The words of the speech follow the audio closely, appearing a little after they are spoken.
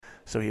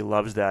So he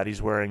loves that.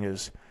 He's wearing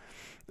his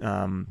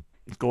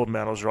gold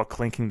medals are all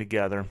clinking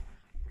together.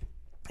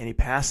 And he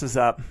passes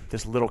up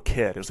this little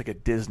kid. It was like a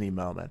Disney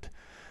moment.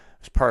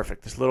 It was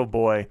perfect. This little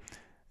boy,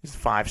 he's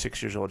 5,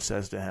 6 years old,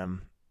 says to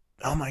him,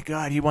 "Oh my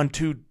God, he won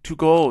two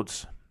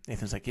golds."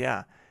 Nathan's like,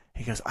 "Yeah."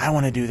 He goes, "I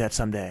want to do that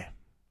someday."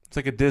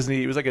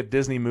 It was like a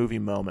Disney movie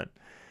moment.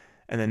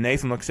 And then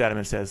Nathan looks at him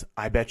and says,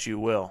 "I bet you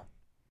will."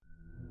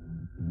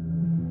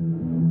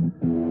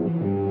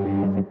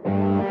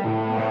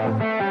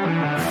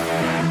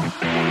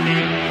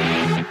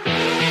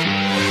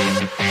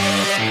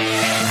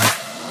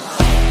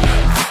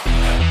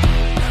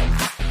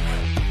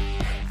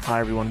 Hi,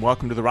 everyone.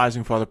 Welcome to the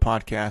Rising Father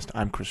podcast.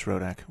 I'm Chris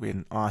Rodak. We had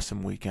an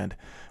awesome weekend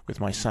with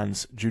my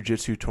son's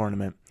jiu-jitsu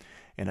tournament,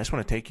 and I just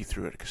want to take you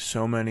through it because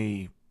so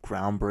many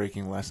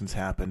groundbreaking lessons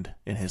happened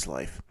in his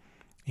life.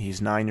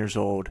 He's 9 years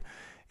old,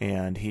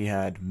 and he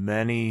had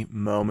many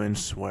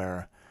moments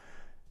where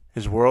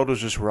his world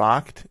was just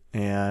rocked,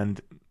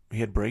 and he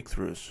had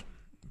breakthroughs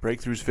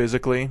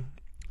physically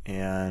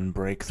and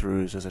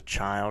breakthroughs as a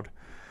child.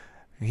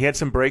 He had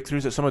some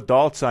breakthroughs that some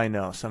adults I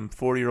know, some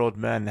 40-year-old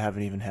men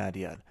haven't even had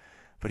yet.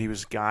 But he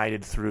was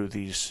guided through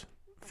these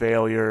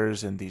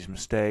failures and these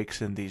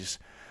mistakes and these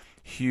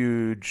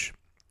huge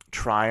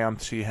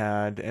triumphs he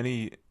had.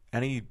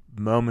 Any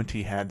moment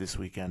he had this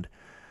weekend,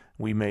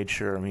 me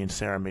and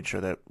Sarah made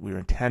sure that we were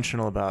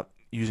intentional about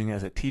using it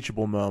as a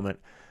teachable moment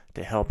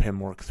to help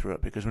him work through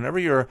it. Because whenever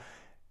you're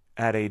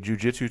at a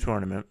jiu-jitsu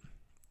tournament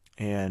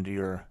and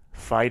you're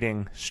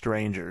fighting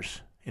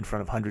strangers in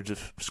front of hundreds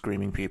of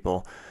screaming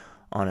people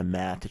on a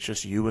mat, it's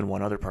just you and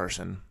one other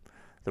person.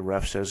 The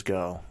ref says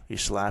go, you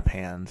slap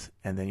hands,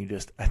 and then you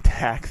just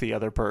attack the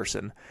other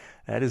person.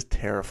 That is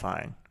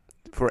terrifying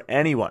for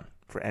anyone,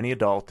 for any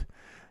adult.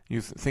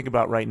 You think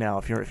about right now,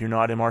 if you're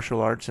not in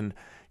martial arts and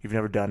you've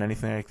never done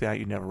anything like that,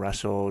 you've never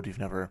wrestled, you've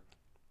never,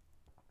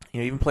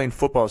 even playing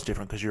football is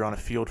different because you're on a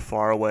field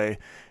far away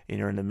and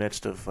you're in the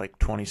midst of like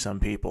 20-some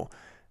people.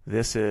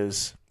 This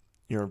is,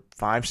 you're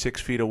 5,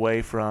 6 feet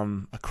away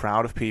from a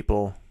crowd of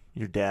people.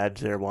 Your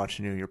dad's there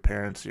watching you, your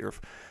parents, your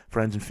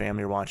friends and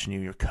family are watching you,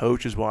 your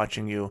coach is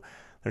watching you.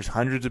 There's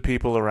hundreds of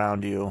people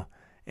around you,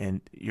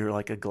 and you're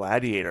like a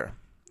gladiator.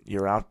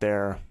 You're out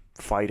there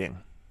fighting.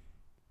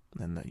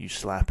 And you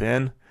slap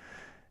in,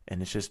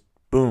 and it's just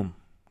boom,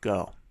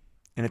 go.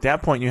 And at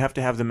that point, you have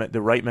to have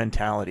the right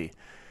mentality.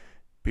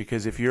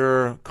 Because if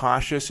you're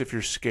cautious, if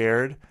you're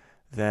scared,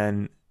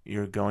 then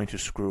you're going to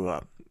screw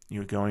up.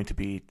 You're going to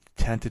be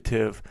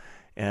tentative.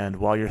 And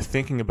while you're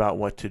thinking about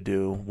what to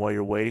do, while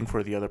you're waiting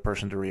for the other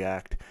person to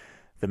react,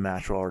 the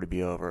match will already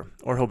be over.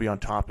 Or he'll be on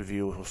top of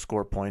you, he'll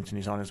score points, and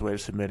he's on his way to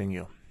submitting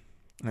you.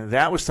 And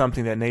that was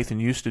something that Nathan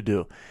used to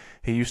do.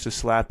 He used to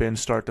slap in,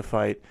 start the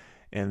fight,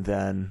 and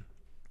then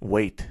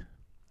wait.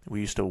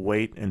 We used to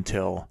wait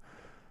until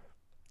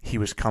he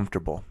was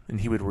comfortable,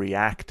 and he would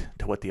react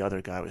to what the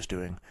other guy was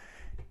doing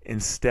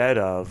instead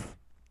of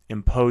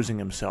imposing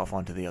himself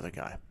onto the other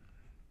guy.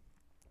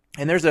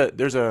 And there's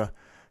a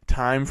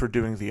time for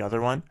doing the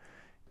other one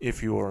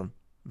if you're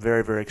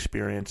very, very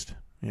experienced.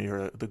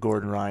 You're the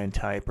Gordon Ryan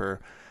type or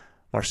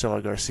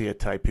Marcelo Garcia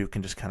type who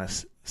can just kind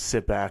of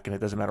sit back and it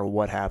doesn't matter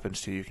what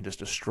happens to you, you can just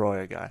destroy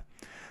a guy.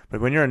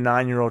 But when you're a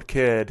 9-year-old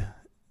kid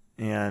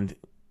and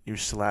you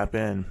slap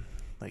in,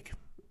 like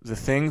the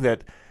thing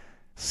that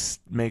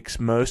makes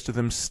most of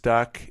them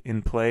stuck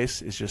in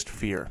place is just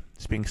fear.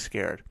 It's being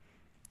scared.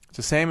 It's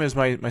the same as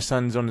my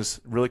son's on this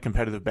really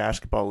competitive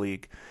basketball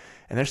league.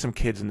 And there's some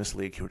kids in this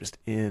league who are just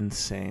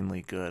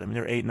insanely good. I mean,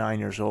 they're 8, 9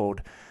 years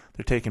old.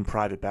 They're taking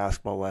private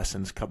basketball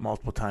lessons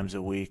multiple times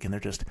a week, and they're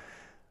just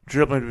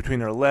dribbling between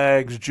their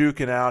legs,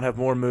 juking out, have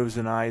more moves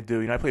than I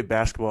do. I played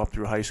basketball up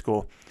through high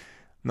school,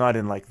 not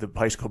in like the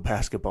high school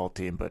basketball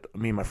team, but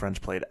me and my friends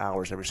played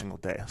hours every single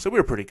day. So we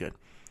were pretty good.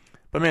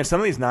 But man, some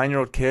of these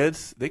 9-year-old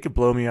kids, they could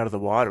blow me out of the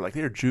water. Like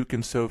they're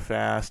juking so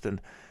fast, and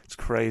it's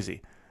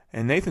crazy.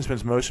 And Nathan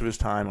spends most of his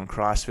time on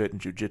CrossFit and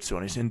jiu-jitsu,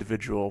 on his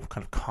individual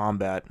kind of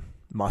combat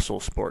muscle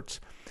sports.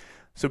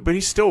 But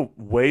he's still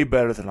way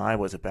better than I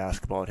was at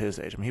basketball at his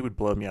age. I mean, he would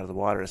blow me out of the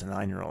water as a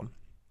 9-year-old.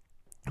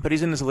 But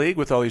he's in this league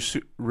with all these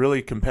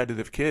really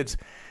competitive kids,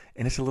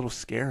 and it's a little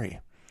scary.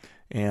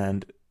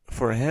 And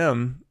for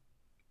him,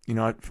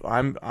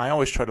 I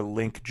always try to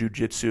link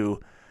jiu-jitsu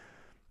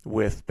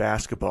with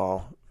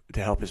basketball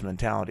to help his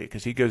mentality,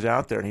 because he goes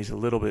out there and he's a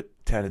little bit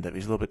tentative.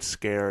 He's a little bit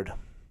scared.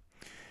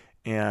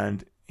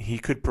 And he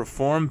could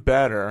perform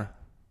better,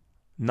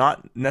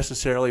 not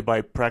necessarily by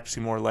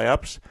practicing more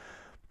layups,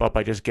 but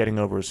by just getting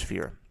over his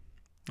fear.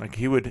 Like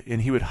he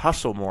would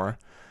hustle more,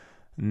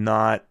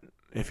 not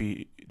if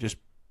he just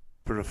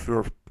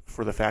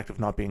for the fact of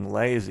not being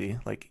lazy,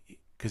 like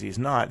because he's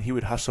not. He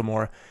would hustle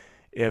more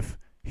if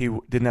he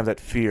didn't have that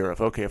fear of,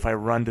 okay, if I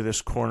run to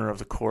this corner of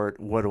the court,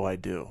 what do I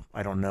do?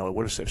 I don't know.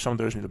 What if someone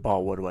throws me the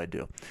ball? What do I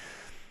do?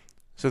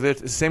 So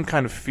there's the same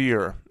kind of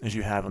fear as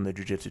you have in the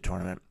jiu-jitsu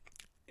tournament.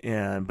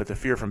 But the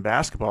fear from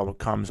basketball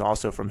comes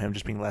also from him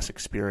just being less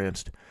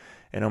experienced.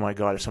 And, oh, my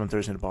God, if someone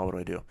throws me the ball, what do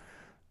I do?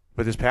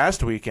 But this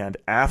past weekend,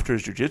 after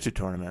his jiu-jitsu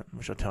tournament,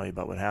 which I'll tell you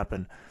about what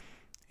happened,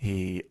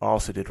 he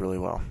also did really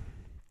well.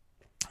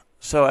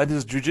 So at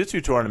his jiu-jitsu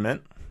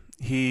tournament,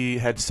 he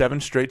had 7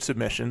 straight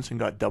submissions and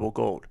got double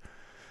gold.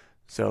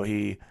 So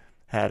he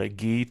had a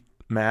gi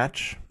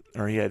match,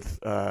 or he had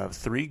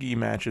 3 gi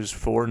matches,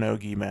 4 no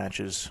gi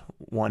matches,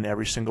 won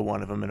every single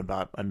one of them in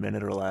about a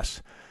minute or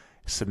less,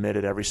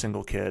 submitted every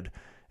single kid,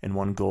 and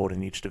won gold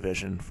in each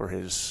division for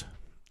his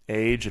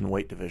age and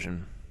weight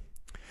division,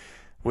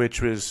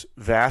 which was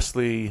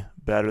vastly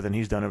better than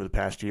he's done over the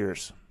past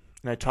years.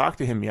 And I talked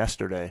to him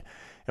yesterday,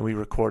 and we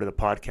recorded a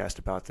podcast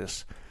about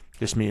this,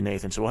 just me and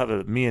Nathan. So we'll have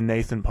a me and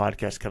Nathan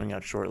podcast coming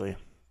out shortly.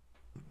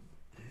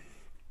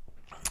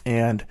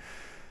 And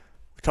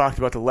we talked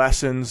about the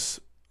lessons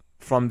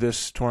from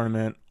this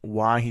tournament,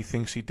 why he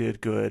thinks he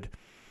did good,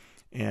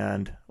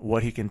 and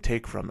what he can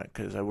take from it,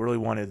 because I really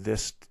wanted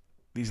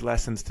these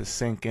lessons to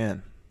sink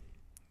in.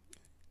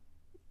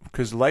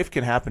 Because life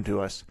can happen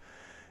to us,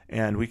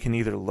 and we can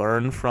either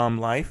learn from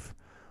life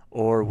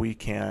or we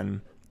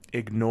can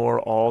ignore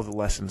all the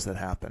lessons that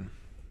happen.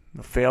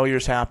 The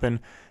failures happen,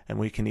 and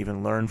we can either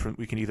learn from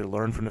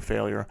the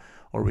failure,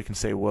 or we can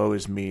say, woe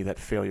is me, that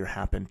failure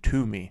happened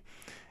to me,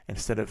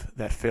 instead of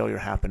that failure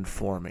happened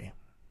for me.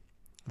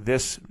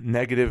 This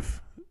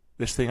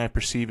thing I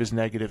perceive as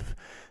negative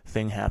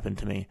thing happened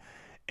to me,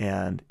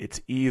 and it's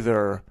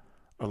either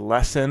a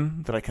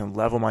lesson that I can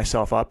level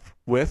myself up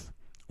with,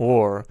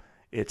 or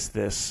it's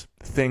this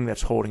thing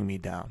that's holding me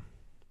down.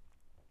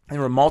 And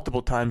there were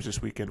multiple times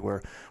this weekend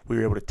where we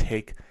were able to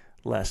take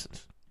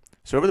lessons.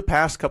 So over the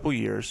past couple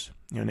years,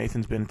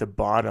 Nathan's been at the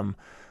bottom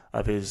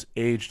of his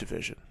age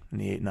division in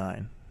the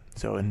 8-9.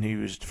 So, and he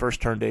was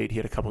first turned 8. He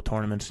had a couple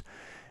tournaments,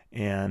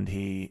 and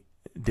he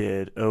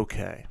did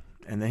okay.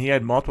 And then he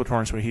had multiple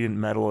tournaments where he didn't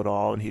medal at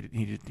all, and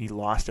he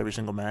lost every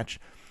single match.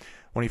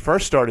 When he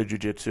first started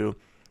jiu-jitsu,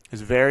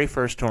 his very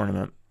first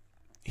tournament,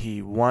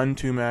 he won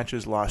 2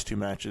 matches, lost 2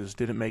 matches,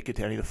 didn't make it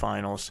to any of the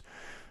finals,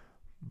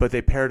 but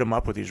they paired him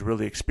up with these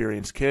really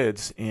experienced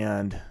kids,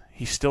 and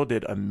he still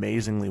did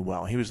amazingly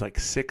well. He was like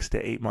 6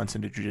 to 8 months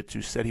into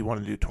jiu-jitsu, said he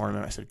wanted to do a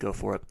tournament. I said, go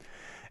for it.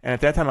 And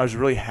at that time, I was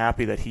really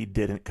happy that he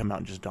didn't come out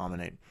and just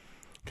dominate,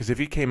 because if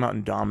he came out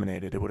and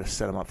dominated, it would have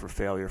set him up for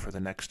failure for the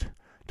next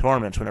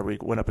tournaments whenever he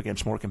went up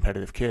against more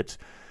competitive kids.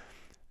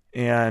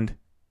 And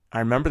I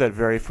remember that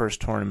very first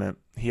tournament,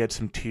 he had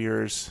some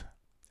tears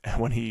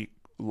when he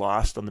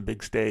lost on the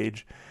big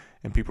stage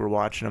and people were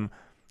watching him,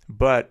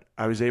 but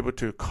I was able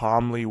to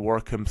calmly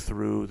work him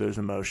through those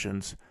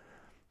emotions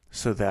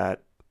so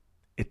that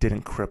it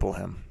didn't cripple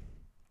him.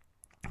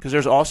 Because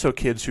there's also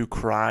kids who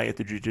cry at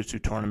the jiu-jitsu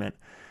tournament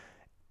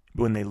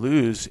when they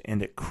lose,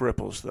 and it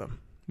cripples them,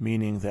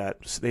 meaning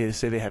that they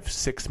say they have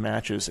 6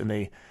 matches and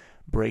they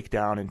break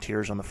down in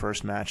tears on the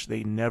first match.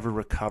 They never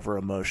recover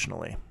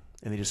emotionally,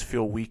 and they just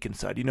feel weak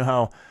inside. You know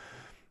how,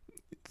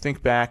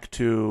 think back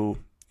to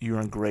you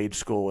were in grade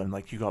school and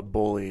like you got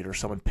bullied or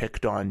someone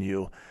picked on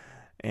you,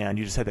 and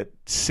you just had that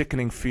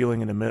sickening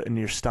feeling in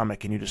your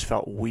stomach, and you just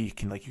felt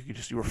weak and like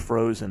you were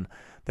frozen.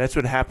 That's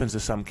what happens to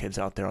some kids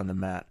out there on the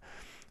mat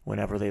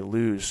whenever they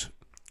lose,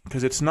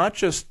 because it's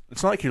not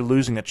like you're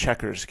losing a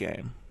checkers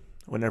game.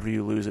 Whenever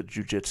you lose at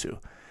jiu-jitsu,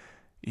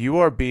 you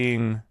are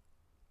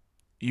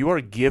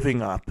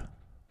giving up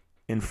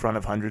in front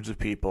of hundreds of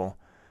people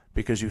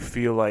because you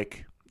feel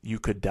like you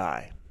could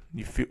die,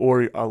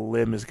 or a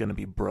limb is going to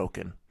be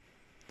broken.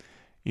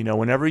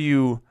 Whenever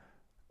you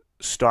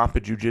stop a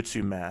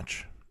jiu-jitsu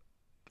match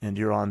and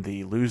you're on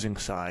the losing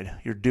side,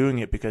 you're doing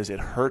it because it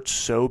hurts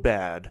so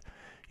bad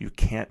you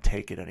can't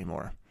take it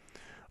anymore,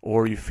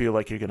 or you feel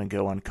like you're going to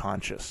go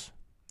unconscious.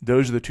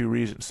 Those are the 2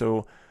 reasons.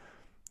 So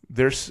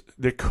there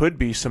could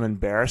be some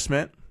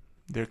embarrassment.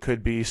 There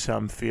could be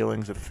some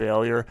feelings of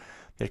failure.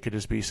 There could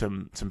just be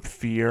some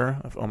fear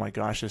of, oh my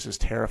gosh, this is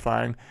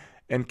terrifying.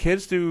 And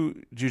kids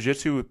do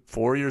jiu-jitsu at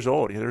 4 years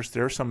old.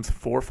 There's some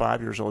 4 or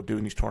 5 years old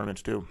doing these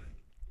tournaments too.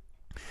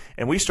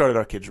 And we started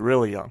our kids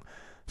really young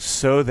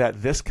so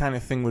that this kind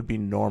of thing would be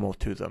normal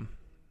to them,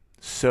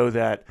 so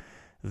that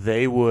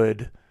they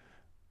would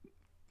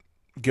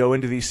go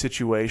into these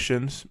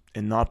situations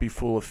and not be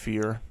full of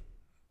fear,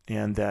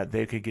 and that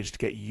they could just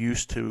get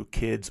used to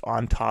kids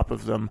on top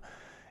of them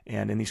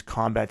and in these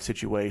combat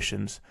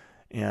situations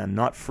and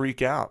not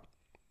freak out.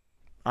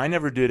 I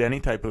never did any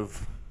type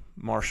of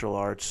martial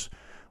arts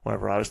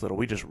whenever I was little.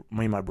 Me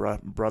and my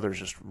brothers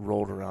just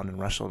rolled around and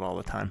wrestled all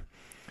the time.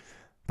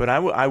 But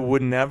I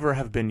would never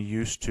have been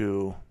used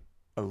to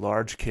a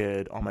large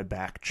kid on my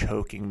back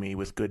choking me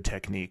with good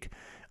technique.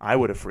 I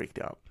would have freaked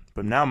out.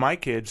 But now my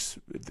kids,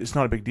 it's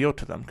not a big deal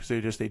to them because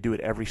they do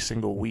it every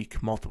single week,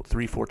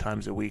 3-4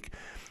 times a week,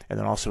 and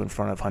then also in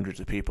front of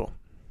hundreds of people.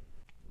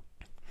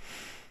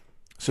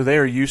 So they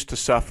are used to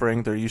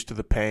suffering. They're used to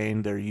the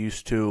pain. They're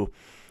used to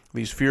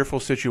these fearful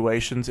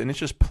situations, and it's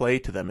just play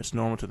to them. It's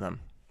normal to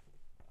them.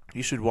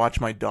 You should watch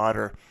my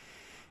daughter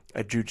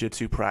at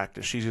jiu-jitsu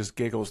practice. She just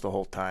giggles the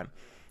whole time.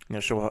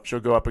 She'll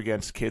go up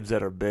against kids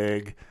that are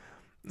big,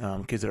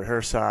 kids that are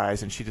her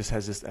size, and she just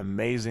has this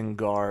amazing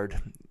guard.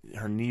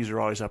 Her knees are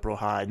always up real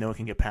high. No one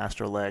can get past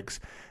her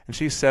legs. And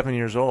she's 7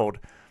 years old.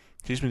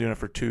 She's been doing it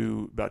for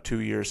about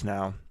 2 years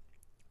now.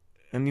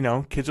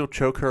 And, kids will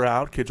choke her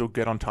out. Kids will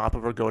get on top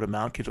of her, go to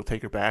mount. Kids will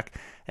take her back.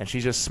 And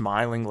she's just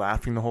smiling,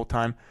 laughing the whole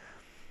time.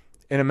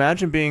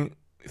 And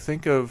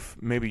think of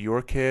maybe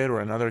your kid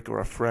or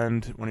a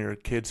friend, one of your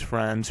kid's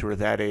friends who are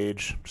that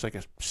age. It's like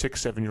a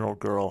 6, 7-year-old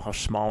girl, how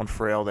small and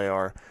frail they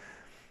are.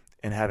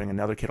 And having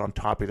another kid on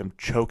top of them,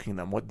 choking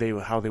them,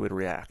 how they would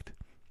react.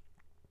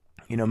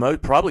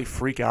 Probably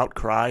freak out,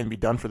 cry, and be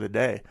done for the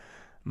day.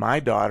 My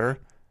daughter,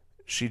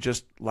 she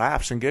just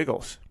laughs and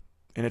giggles.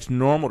 And it's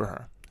normal to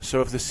her.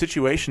 So if the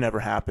situation ever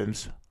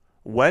happens,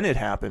 when it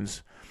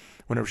happens,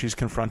 whenever she's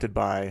confronted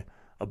by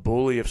a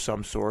bully of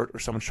some sort or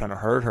someone's trying to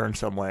hurt her in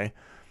some way,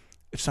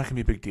 it's not going to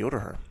be a big deal to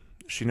her.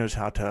 She knows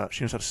how to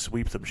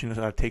sweep them. She knows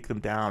how to take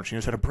them down. She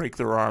knows how to break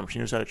their arms. She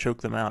knows how to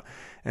choke them out.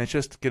 And it's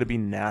just going to be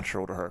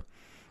natural to her,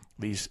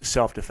 these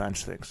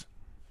self-defense things.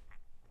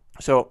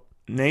 So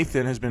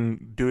Nathan has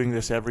been doing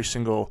this every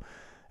single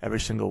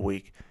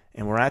week.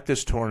 And we're at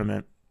this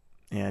tournament,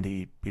 and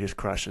he just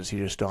crushes. He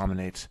just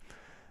dominates.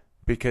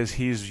 Because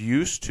he's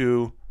used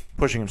to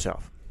pushing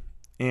himself,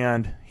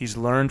 and he's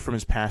learned from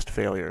his past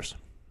failures.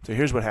 So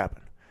here's what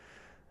happened.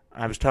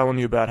 I was telling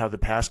you about how the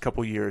past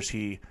couple years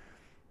I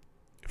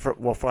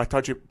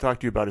talked to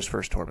you about his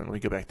first tournament. Let me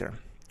go back there.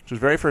 So his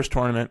very first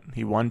tournament,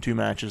 he won 2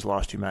 matches,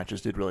 lost 2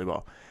 matches, did really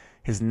well.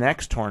 His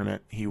next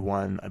tournament, he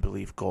won, I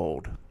believe,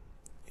 gold.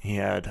 He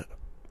had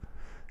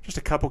just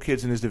a couple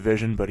kids in his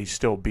division, but he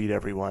still beat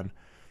everyone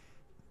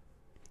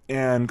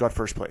and got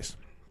first place.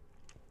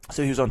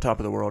 So he was on top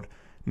of the world.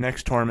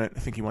 Next tournament, I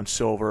think he won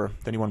silver.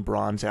 Then he won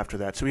bronze after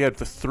that. So he had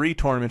the 3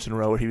 tournaments in a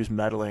row where he was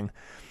medaling.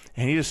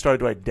 And he just started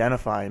to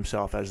identify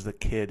himself as the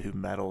kid who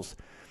medals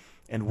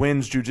and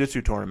wins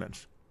jiu-jitsu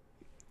tournaments.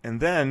 And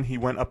then he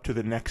went up to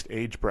the next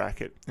age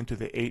bracket, into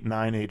the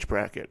 8-9 age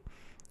bracket,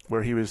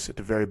 where he was at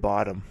the very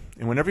bottom.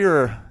 And whenever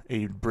you're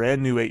a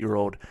brand new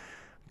 8-year-old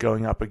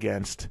going up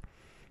against,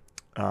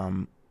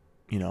 an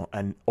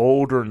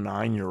older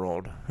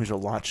 9-year-old who's a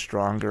lot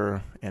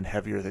stronger and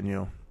heavier than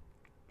you,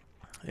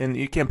 and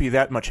you can't be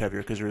that much heavier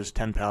because there is a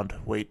 10-pound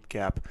weight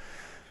gap.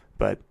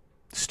 But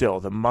still,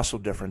 the muscle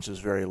difference is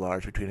very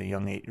large between a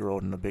young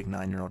 8-year-old and a big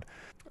 9-year-old.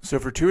 So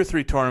for 2 or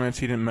 3 tournaments,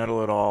 he didn't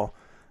medal at all.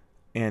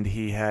 And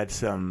he had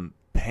some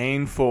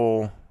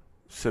painful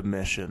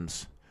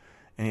submissions.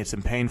 And he had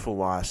some painful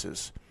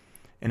losses.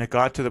 And it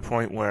got to the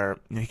point where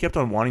he kept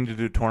on wanting to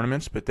do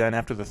tournaments. But then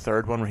after the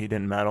 3rd one where he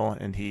didn't medal,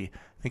 and I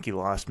think he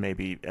lost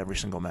maybe every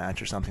single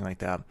match or something like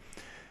that,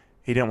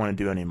 he didn't want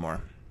to do it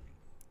anymore.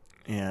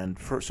 And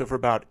for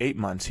about 8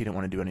 months, he didn't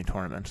want to do any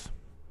tournaments,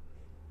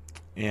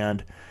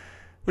 and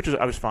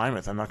I was fine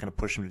with. I'm not going to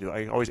push him to do it.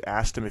 I always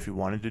asked him if he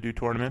wanted to do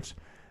tournaments,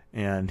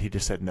 and he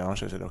just said no.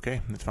 So I said,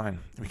 okay, that's fine.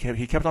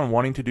 He kept on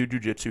wanting to do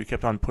jiu-jitsu. He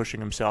kept on pushing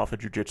himself at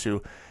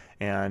jiu-jitsu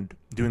and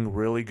doing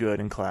really good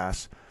in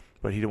class,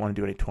 but he didn't want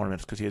to do any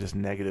tournaments because he had this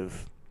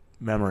negative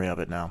memory of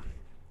it now.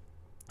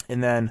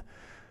 And then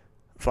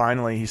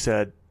finally, he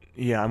said,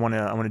 yeah, I want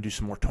to do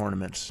some more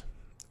tournaments,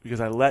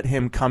 because I let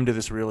him come to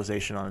this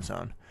realization on his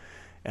own.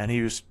 And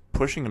he was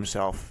pushing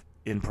himself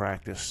in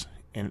practice,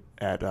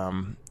 at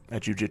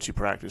jiu-jitsu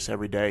practice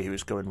every day. He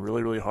was going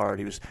really, really hard.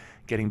 He was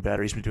getting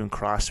better. He's been doing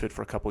CrossFit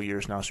for a couple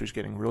years now, so he's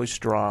getting really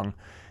strong,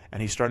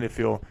 and he's starting to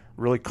feel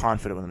really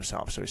confident with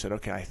himself. So he said,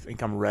 okay, I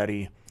think I'm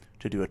ready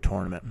to do a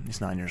tournament.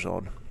 He's 9 years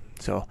old,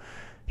 so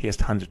he has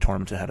tons of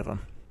tournaments ahead of him.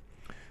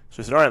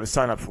 So I said, all right, let's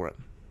sign up for it.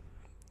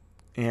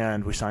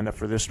 And we signed up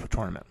for this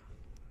tournament.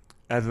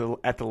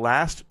 At the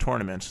last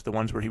tournaments, the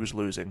ones where he was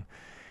losing,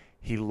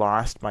 he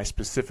lost by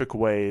specific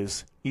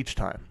ways each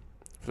time.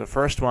 For the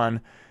first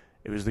one,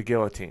 it was the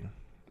guillotine.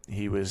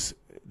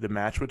 The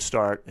match would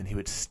start, and he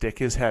would stick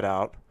his head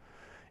out,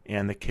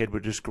 and the kid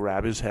would just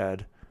grab his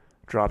head,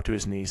 drop to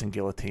his knees, and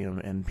guillotine him,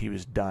 and he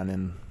was done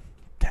in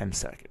 10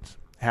 seconds.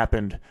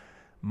 Happened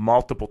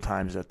multiple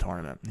times at that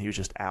tournament. He was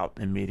just out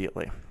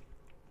immediately.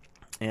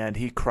 And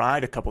he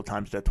cried a couple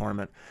times at that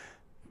tournament,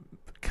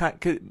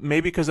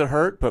 maybe because it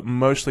hurt, but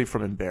mostly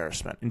from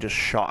embarrassment and just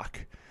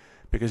shock,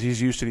 because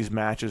he's used to these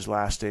matches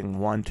lasting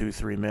 1, 2,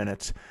 3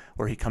 minutes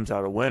where he comes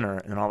out a winner,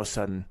 and then all of a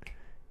sudden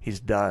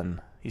he's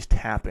done. He's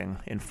tapping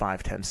in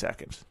 5, 10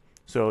 seconds.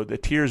 So the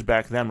tears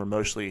back then were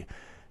mostly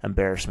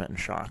embarrassment and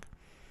shock.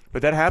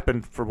 But that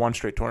happened for one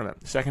straight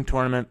tournament. The second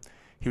tournament,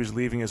 he was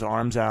leaving his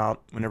arms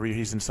out. Whenever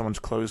he's in someone's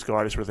closed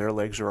guard, it's where their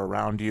legs are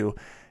around you.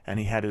 And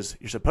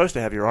you're supposed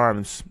to have your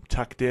arms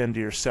tucked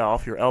into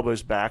yourself, your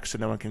elbows back, so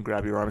no one can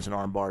grab your arms and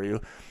arm bar you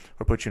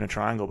or put you in a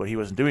triangle, but he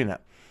wasn't doing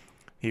that.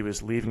 He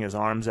was leaving his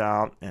arms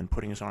out and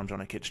putting his arms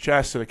on a kid's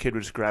chest, so the kid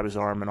would just grab his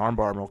arm and arm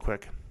bar him real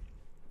quick.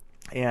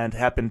 And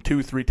happened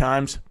 2, 3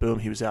 times, boom,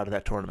 he was out of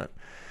that tournament.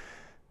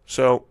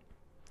 So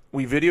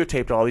we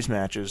videotaped all these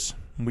matches.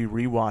 We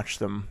rewatched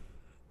them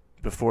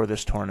before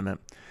this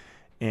tournament.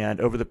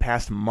 And over the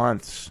past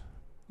months,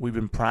 we've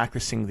been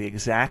practicing the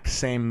exact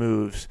same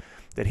moves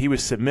that he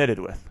was submitted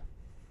with.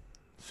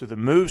 So the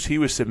moves he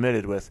was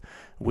submitted with,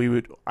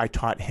 I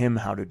taught him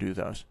how to do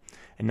those.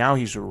 And now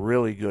he's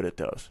really good at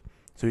those.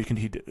 So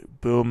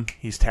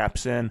he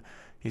taps in,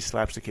 he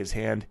slaps the kid's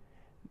hand.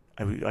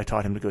 I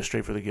taught him to go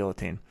straight for the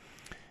guillotine.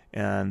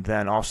 And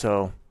then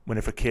also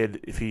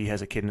if he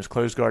has a kid in his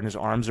closed guard and his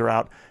arms are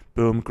out,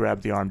 boom,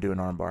 grab the arm, do an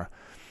arm bar.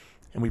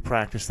 And we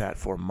practiced that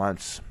for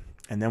months.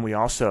 And then we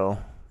also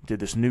did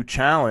this new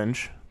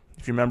challenge.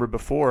 If you remember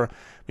before,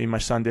 me and my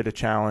son did a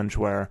challenge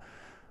where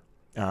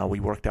we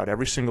worked out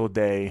every single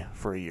day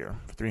for a year,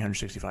 for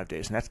 365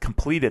 days. And that's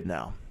completed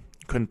now.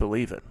 Couldn't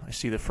believe it.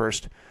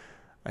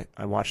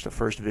 I watched the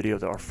first video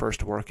of our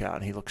first workout,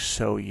 and he looks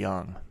so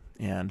young.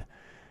 And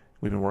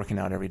we've been working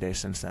out every day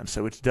since then.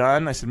 So it's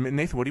done. I said,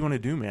 Nathan, what do you want to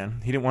do,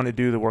 man? He didn't want to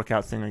do the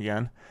workout thing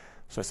again.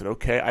 So I said,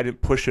 okay. I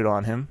didn't push it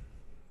on him.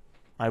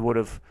 I would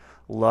have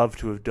loved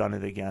to have done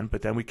it again,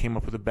 but then we came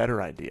up with a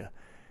better idea.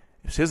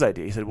 It was his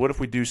idea. He said, what if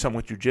we do something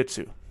with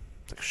jiu-jitsu?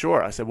 It's like,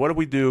 sure. I said, what if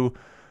we do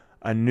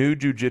a new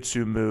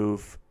jiu-jitsu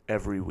move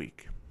every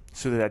week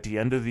so that at the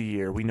end of the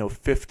year we know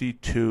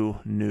 52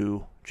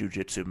 new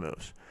jiu-jitsu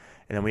moves.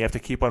 And then we have to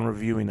keep on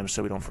reviewing them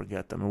so we don't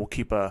forget them. And we'll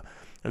keep a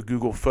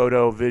Google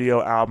photo,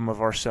 video album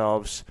of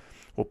ourselves.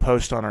 We'll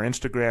post on our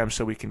Instagram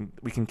so we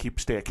can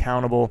stay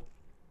accountable.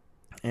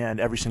 And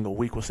every single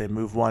week we'll say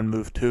move 1,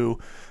 move 2,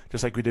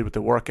 just like we did with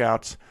the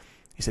workouts.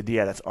 He said,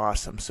 yeah, that's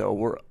awesome. So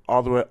we're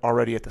all the way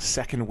already at the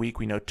second week.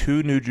 We know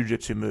 2 new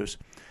jiu-jitsu moves.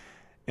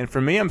 And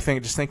for me, I'm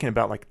thinking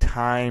about like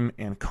time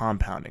and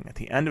compounding. At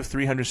the end of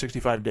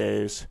 365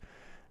 days,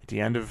 at the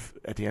end of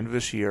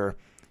this year,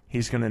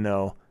 he's going to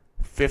know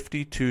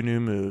 52 new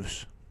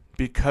moves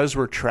because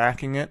we're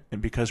tracking it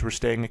and because we're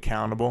staying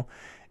accountable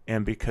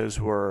and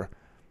because we're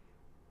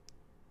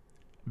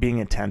being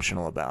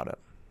intentional about it.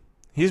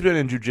 He's been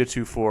in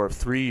jiu-jitsu for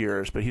 3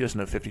 years, but he doesn't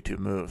know 52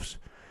 moves.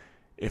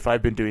 If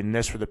I've been doing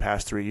this for the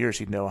past 3 years,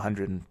 he'd know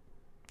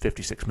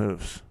 156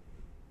 moves,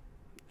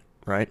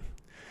 right?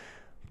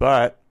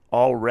 But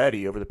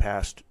already over the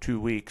past 2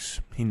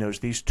 weeks, he knows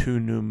these 2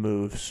 new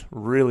moves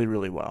really,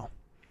 really well.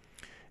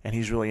 And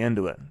he's really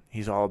into it.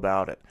 He's all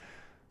about it.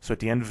 So at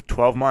the end of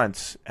 12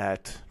 months,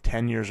 at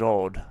 10 years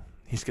old,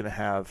 he's going to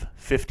have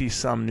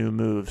 50-some new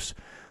moves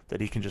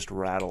that he can just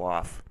rattle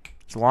off.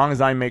 As long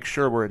as I make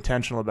sure we're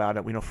intentional about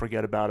it, we don't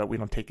forget about it, we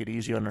don't take it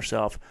easy on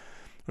ourselves.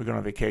 We're going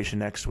on vacation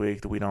next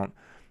week, that we don't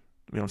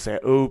say,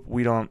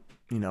 we're on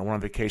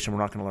vacation, we're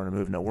not going to learn a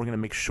move. No, we're going to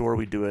make sure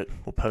we do it.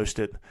 We'll post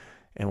it,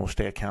 and we'll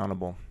stay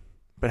accountable.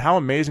 But how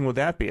amazing would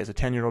that be as a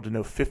 10-year-old to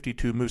know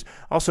 52 moves?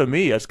 Also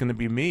me, it's going to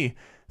be me,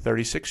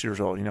 36 years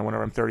old.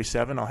 Whenever I'm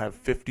 37, I'll have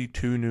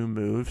 52 new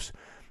moves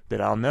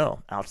that I'll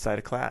know outside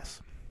of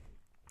class,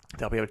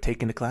 that I'll be able to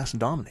take into class and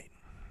dominate.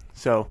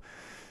 So,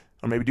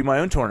 or maybe do my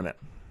own tournament.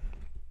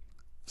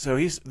 So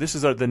this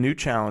is the new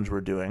challenge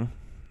we're doing.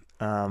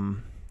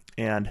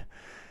 And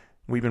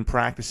we've been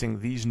practicing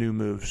these new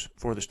moves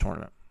for this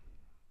tournament.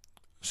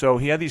 So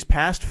he had these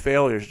past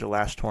failures at the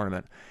last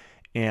tournament,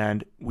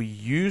 and we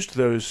used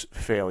those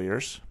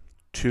failures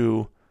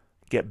to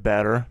get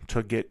better,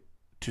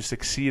 to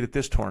succeed at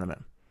this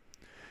tournament.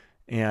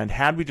 And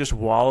had we just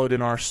wallowed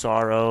in our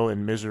sorrow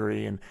and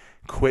misery and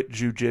quit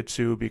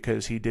jiu-jitsu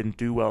because he didn't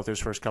do well at his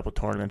first couple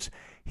tournaments,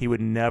 he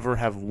would never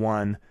have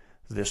won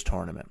this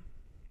tournament.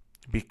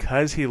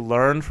 Because he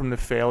learned from the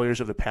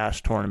failures of the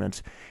past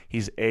tournaments,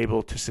 he's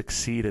able to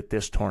succeed at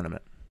this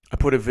tournament. I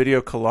put a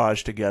video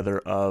collage together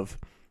of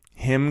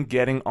him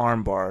getting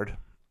armbarred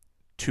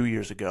 2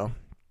 years ago,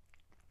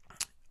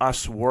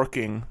 us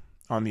working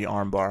on the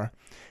armbar,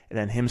 and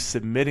then him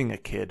submitting a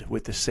kid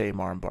with the same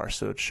armbar.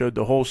 So it showed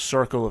the whole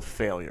circle of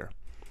failure,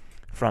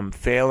 from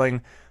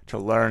failing to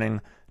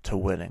learning to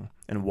winning,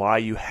 and why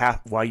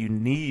you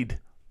need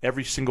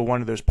every single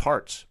one of those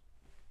parts.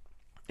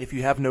 If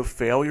you have no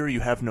failure, you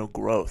have no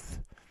growth.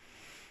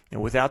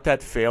 And without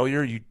that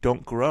failure, you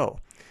don't grow.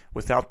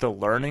 Without the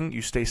learning,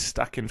 you stay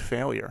stuck in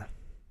failure.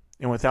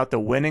 And without the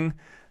winning,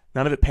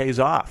 none of it pays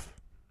off.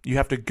 You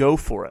have to go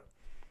for it.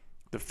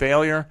 The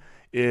failure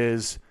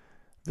is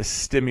the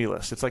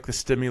stimulus. It's like the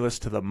stimulus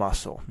to the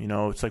muscle.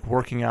 It's like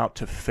working out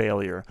to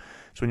failure.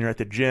 So when you're at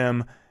the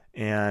gym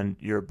and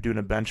you're doing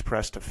a bench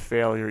press to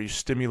failure, you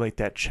stimulate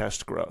that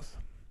chest growth.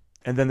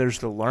 And then there's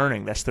the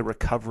learning. That's the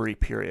recovery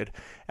period.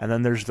 And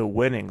then there's the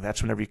winning.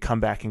 That's whenever you come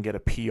back and get a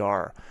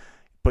PR.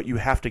 But you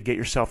have to get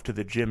yourself to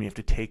the gym. You have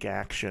to take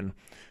action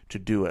to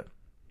do it.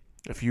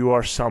 If you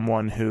are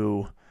someone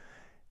who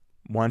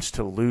wants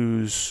to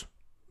lose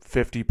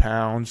 50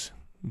 pounds,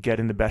 get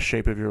in the best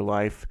shape of your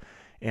life,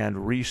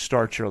 and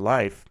restart your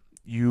life,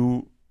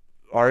 you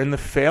are in the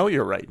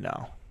failure right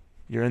now.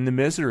 You're in the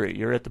misery.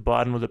 You're at the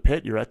bottom of the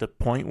pit. You're at the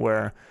point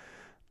where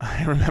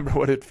I remember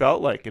what it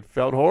felt like. It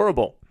felt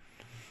horrible.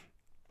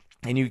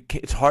 And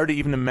it's hard to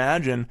even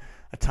imagine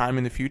a time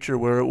in the future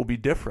where it will be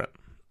different.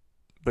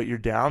 But you're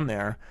down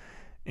there,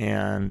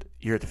 and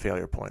you're at the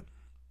failure point.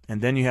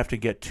 And then you have to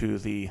get to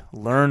the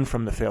learn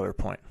from the failure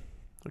point,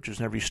 which is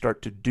whenever you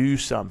start to do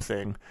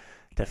something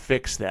to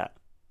fix that.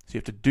 So you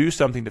have to do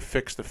something to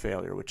fix the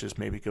failure, which is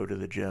maybe go to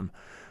the gym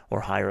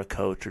or hire a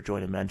coach or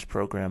join a men's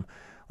program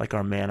like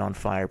our Man on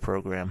Fire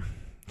program.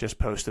 Just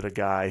posted a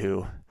guy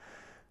who,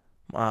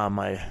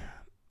 my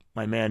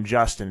man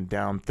Justin,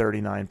 down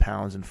 39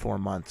 pounds in 4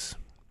 months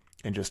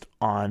and just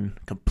on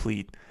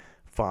complete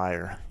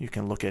fire. You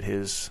can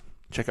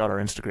check out our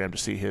Instagram to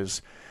see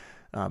his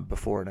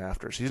before and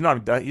after. So he's not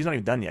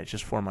even done yet. He's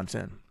just 4 months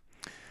in.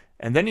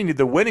 And then you need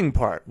the winning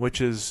part,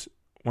 which is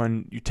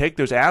when you take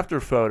those after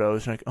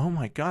photos, and like, oh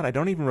my God, I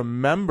don't even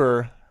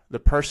remember the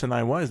person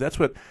I was. That's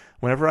what,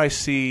 whenever I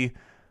see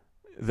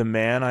the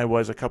man I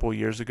was a couple of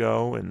years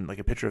ago and like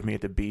a picture of me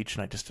at the beach,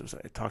 and I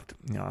talked,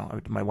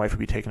 my wife would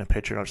be taking a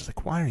picture, and I was just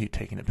like, why are you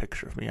taking a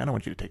picture of me? I don't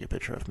want you to take a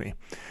picture of me.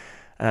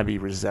 And I'd be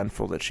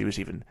resentful that she was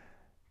even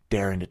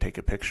daring to take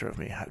a picture of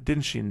me. How,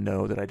 didn't she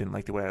know that I didn't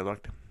like the way I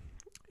looked?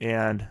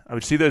 And I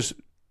would see those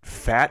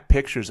fat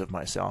pictures of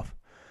myself,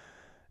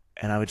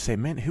 and I would say,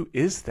 man, who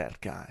is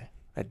that guy?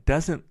 That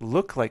doesn't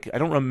look like, I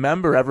don't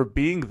remember ever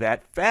being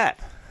that fat,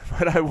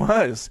 but I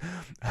was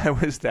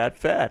that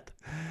fat.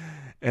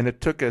 And it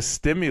took a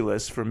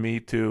stimulus for me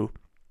to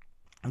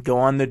go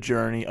on the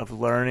journey of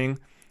learning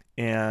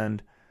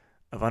and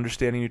of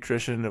understanding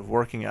nutrition, of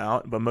working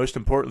out, but most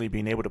importantly,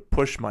 being able to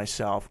push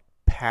myself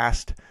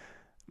past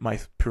my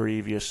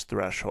previous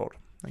threshold.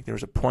 Like there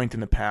was a point in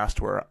the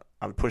past where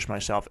I would push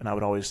myself and I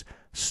would always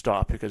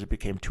stop because it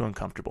became too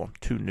uncomfortable,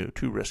 too new,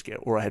 too risky,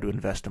 or I had to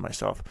invest in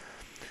myself.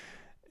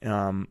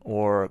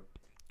 Or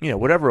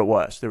whatever it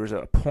was. There was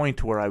a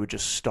point where I would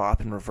just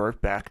stop and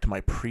revert back to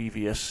my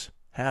previous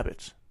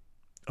habits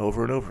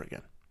over and over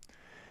again.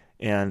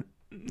 And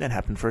that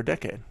happened for a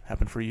decade,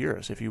 happened for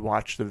years. If you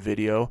watch the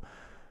video,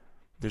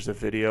 there's a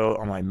video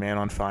on my Man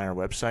on Fire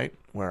website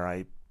where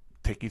I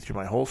take you through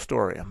my whole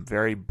story. I'm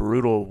very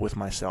brutal with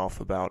myself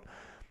about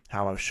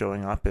how I was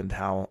showing up and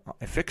how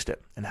I fixed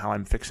it and how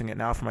I'm fixing it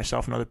now for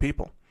myself and other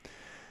people.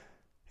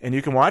 And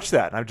you can watch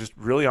that. I'm just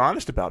really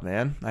honest about,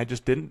 man. I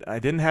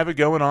didn't have it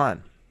going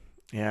on.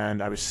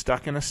 And I was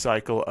stuck in a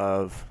cycle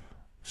of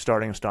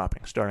starting and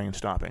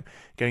stopping,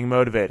 getting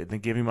motivated, then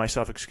giving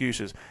myself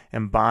excuses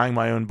and buying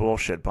my own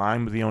bullshit,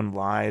 buying the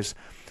lies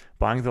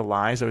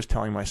I was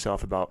telling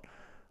myself about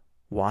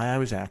why I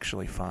was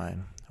actually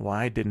fine,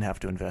 why I didn't have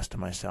to invest in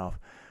myself,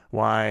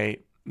 why,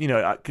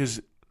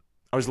 because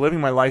I was living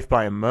my life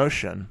by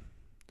emotion.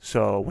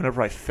 So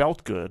whenever I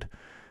felt good,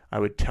 I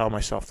would tell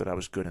myself that I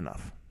was good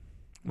enough.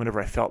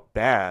 Whenever I felt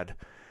bad,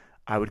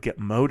 I would get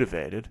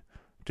motivated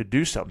to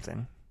do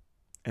something.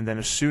 And then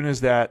as soon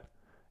as that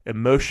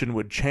emotion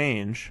would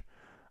change,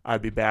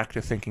 I'd be back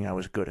to thinking I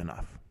was good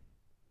enough.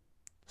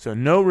 So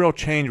no real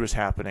change was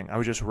happening. I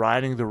was just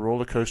riding the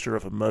roller coaster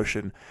of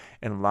emotion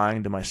and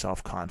lying to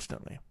myself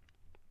constantly.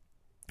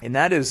 And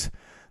that is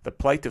the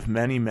plight of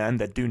many men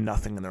that do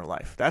nothing in their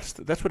life. That's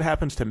what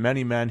happens to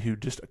many men who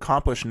just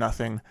accomplish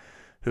nothing,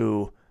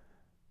 who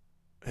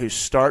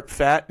start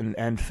fat and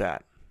end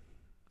fat.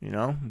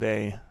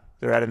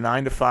 They're at a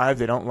 9-to-5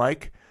 they don't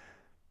like.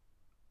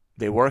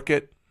 They work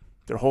it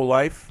their whole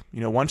life.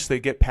 Once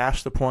they get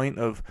past the point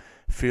of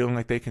feeling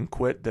like they can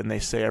quit, then they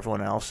say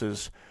everyone else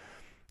is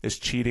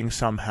cheating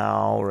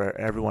somehow, or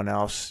everyone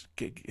else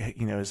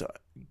has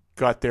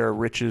got their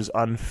riches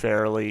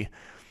unfairly,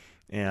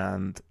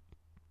 and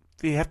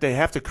they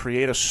have to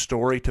create a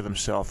story to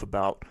themselves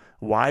about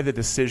why the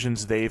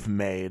decisions they've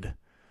made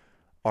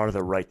are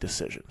the right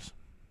decisions.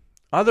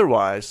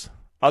 Otherwise,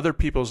 other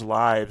people's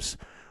lives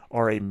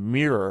are a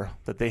mirror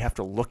that they have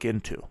to look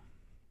into.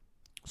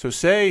 So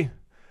say, and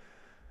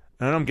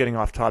I know I'm getting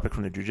off topic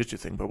from the jiu-jitsu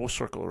thing, but we'll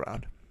circle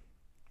around.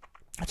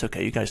 That's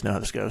okay. You guys know how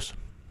this goes.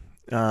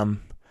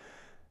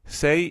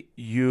 Say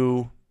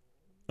you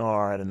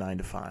are at a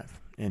 9-to-5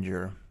 and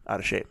you're out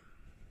of shape,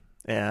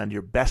 and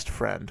your best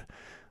friend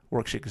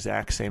works the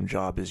exact same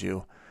job as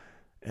you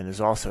and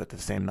is also at the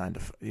same at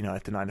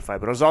the 9-to-5,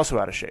 but is also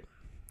out of shape.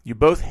 You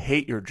both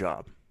hate your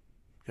job,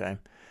 okay?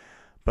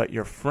 But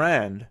your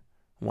friend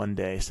one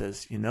day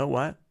says, you know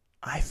what?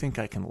 I think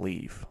I can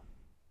leave.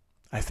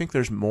 I think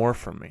there's more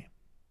for me.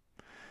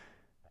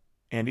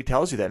 And he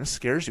tells you that, and it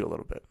scares you a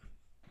little bit.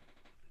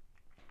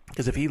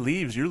 Because if he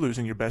leaves, you're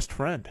losing your best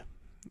friend.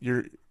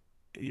 You're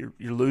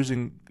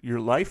losing your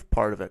life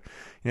part of it,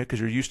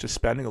 because you're used to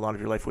spending a lot of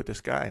your life with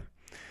this guy.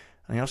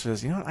 And he also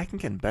says, I can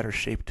get in better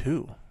shape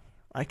too.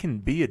 I can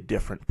be a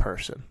different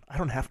person. I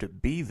don't have to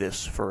be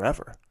this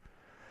forever.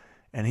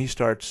 And he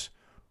starts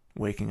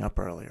waking up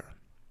earlier.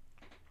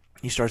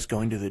 He starts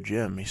going to the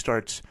gym. He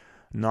starts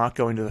not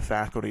going to the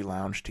faculty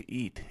lounge to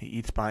eat. He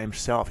eats by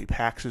himself. He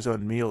packs his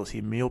own meals.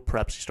 He meal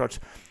preps. He starts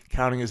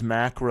counting his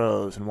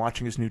macros and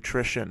watching his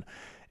nutrition.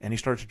 And he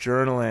starts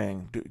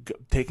journaling,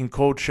 taking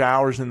cold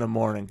showers in the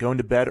morning, going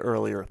to bed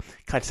earlier,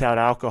 cuts out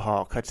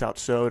alcohol, cuts out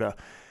soda.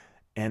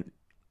 And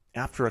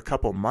after a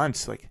couple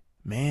months,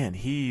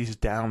 he's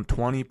down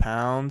 20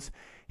 pounds.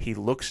 He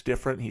looks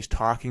different. He's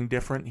talking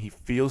different. He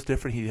feels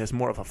different. He has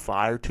more of a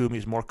fire to him.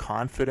 He's more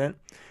confident.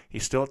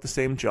 He's still at the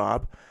same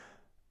job.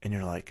 And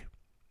you're like,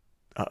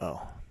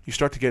 uh-oh. You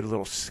start to get a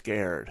little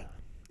scared,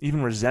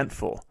 even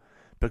resentful,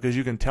 because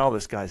you can tell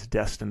this guy's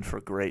destined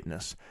for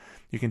greatness.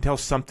 You can tell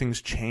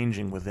something's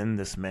changing within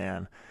this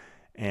man,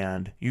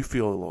 and you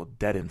feel a little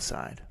dead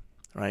inside,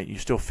 right? You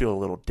still feel a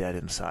little dead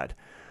inside.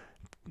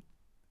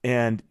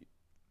 And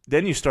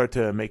then you start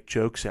to make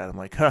jokes at him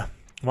like, why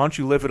don't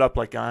you live it up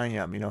like I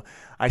am?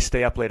 I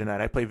stay up late at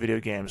night. I play video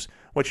games.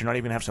 What, you're not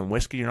even going to have some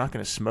whiskey? You're not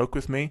going to smoke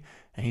with me?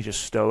 And he's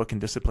just stoic and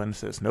disciplined and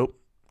says, nope,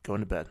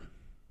 going to bed.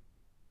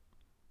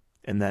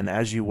 And then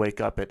as you wake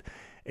up at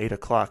 8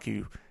 o'clock,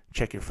 you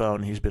check your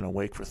phone. He's been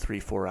awake for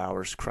 3-4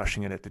 hours,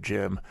 crushing it at the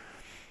gym,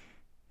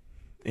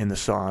 in the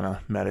sauna,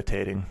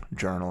 meditating,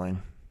 journaling.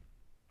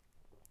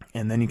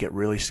 And then you get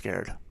really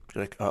scared.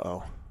 You're like,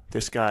 uh-oh,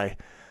 this guy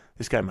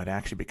might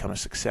actually become a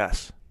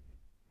success.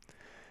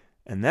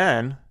 And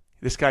then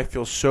this guy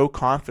feels so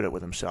confident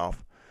with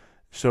himself,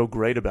 so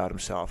great about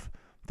himself,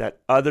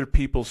 that other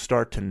people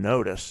start to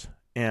notice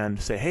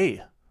and say,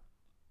 hey,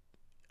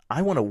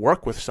 I want to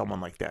work with someone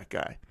like that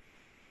guy.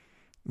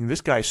 And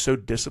this guy is so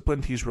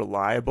disciplined. He's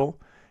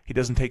reliable. He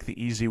doesn't take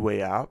the easy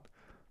way out.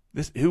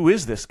 Who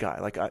is this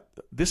guy?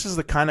 This is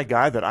the kind of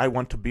guy that I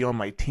want to be on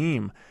my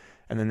team.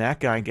 And then that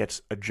guy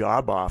gets a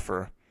job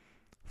offer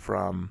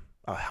from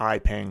a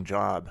high-paying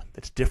job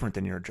that's different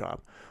than your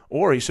job.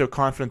 Or he's so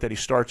confident that he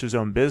starts his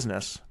own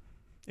business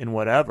in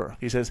whatever.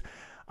 He says,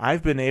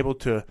 I've been able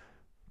to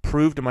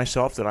prove to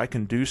myself that I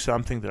can do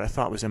something that I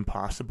thought was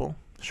impossible.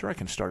 Sure, I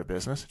can start a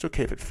business. It's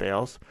okay if it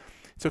fails.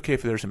 It's okay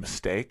if there's a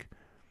mistake.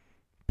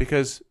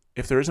 Because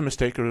if there is a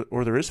mistake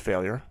or there is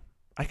failure,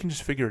 I can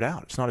just figure it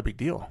out. It's not a big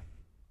deal.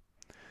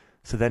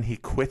 So then he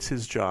quits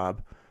his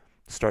job,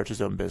 starts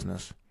his own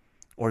business,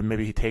 or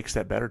maybe he takes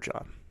that better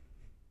job.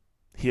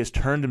 He has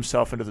turned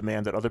himself into the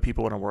man that other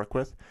people want to work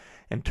with,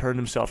 and turned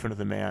himself into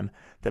the man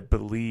that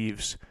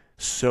believes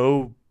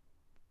so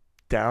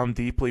down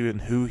deeply in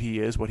who he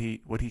is, what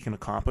he can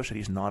accomplish, that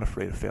he's not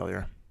afraid of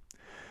failure.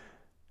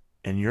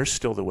 And you're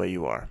still the way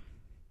you are.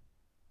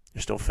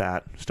 You're still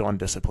fat, still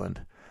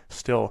undisciplined,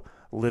 still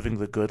living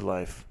the good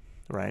life,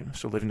 right?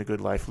 Still living the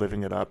good life,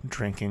 living it up,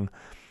 drinking,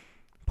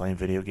 playing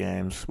video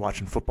games,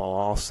 watching football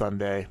all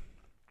Sunday.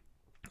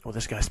 Well,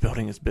 this guy's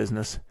building his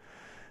business,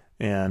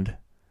 and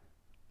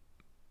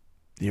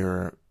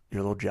you're a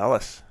little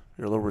jealous.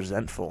 You're a little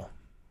resentful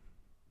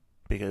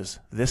because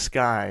this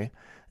guy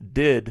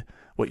did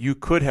what you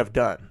could have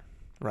done,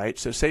 right?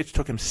 So say it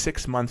took him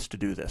 6 months to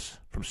do this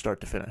from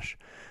start to finish.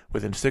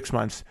 Within 6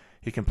 months,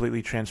 he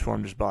completely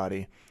transformed his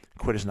body,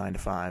 quit his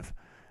 9-to-5,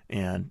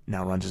 and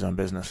now runs his own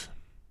business.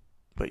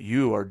 But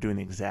you are doing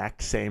the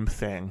exact same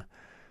thing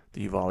that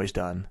you've always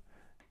done,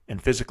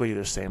 and physically you're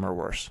the same or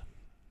worse.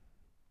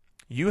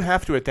 You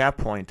have to, at that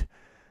point,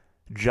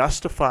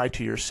 justify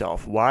to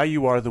yourself why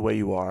you are the way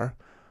you are,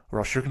 or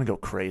else you're going to go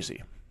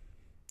crazy.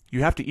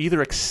 You have to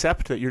either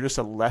accept that you're just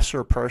a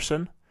lesser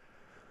person,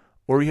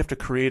 or you have to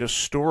create a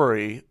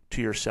story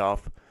to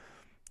yourself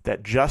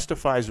that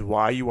justifies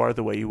why you are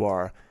the way you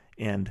are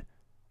and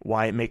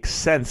why it makes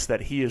sense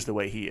that he is the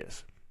way he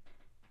is.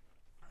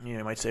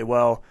 You might say,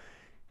 well,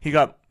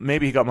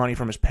 maybe he got money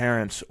from his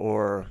parents,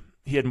 or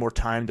he had more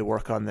time to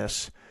work on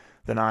this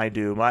than I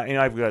do.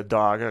 I've got a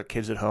dog, I got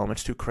kids at home.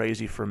 It's too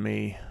crazy for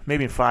me.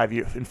 Maybe in 5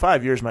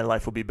 years, my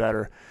life will be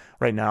better.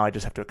 Right now, I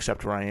just have to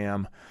accept where I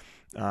am.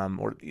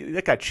 Or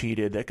that guy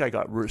cheated. That guy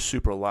got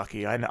super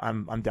lucky.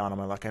 I'm down on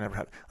my luck. I never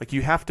have.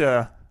 You have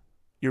to.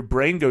 Your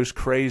brain goes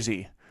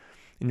crazy,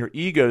 and your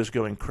ego is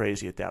going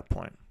crazy at that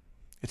point.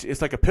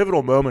 It's like a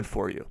pivotal moment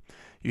for you.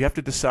 You have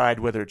to decide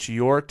whether it's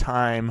your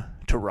time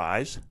to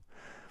rise,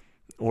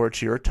 or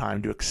it's your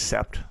time to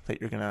accept that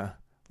you're going to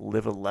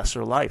live a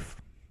lesser life.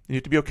 You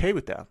have to be okay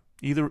with that,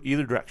 either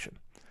direction.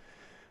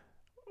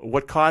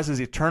 What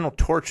causes eternal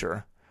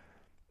torture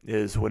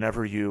is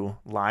whenever you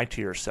lie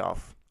to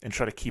yourself and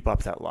try to keep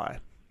up that lie.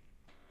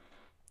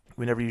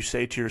 Whenever you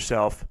say to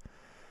yourself,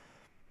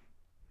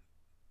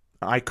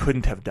 I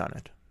couldn't have done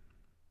it,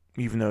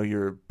 even though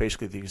you're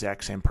basically the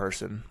exact same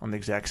person on the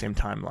exact same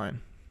timeline.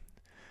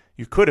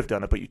 You could have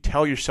done it, but you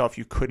tell yourself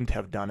you couldn't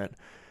have done it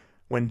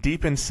when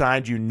deep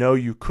inside you know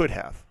you could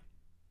have.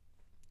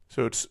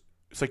 So it's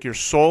like your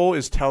soul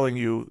is telling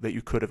you that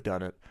you could have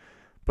done it,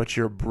 but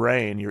your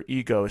brain, your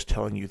ego, is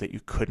telling you that you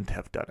couldn't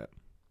have done it,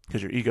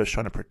 because your ego is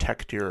trying to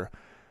protect your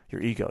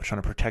ego, is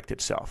trying to protect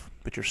itself.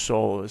 But your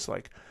soul is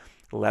like,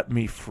 let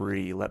me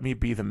free. Let me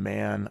be the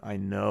man I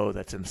know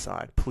that's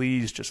inside.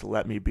 Please just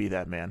let me be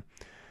that man.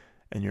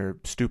 And your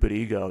stupid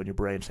ego and your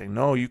brain saying,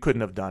 no, you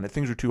couldn't have done it.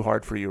 Things are too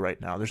hard for you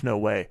right now. There's no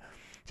way.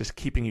 Just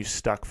keeping you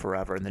stuck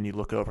forever. And then you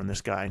look over on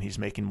this guy and he's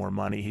making more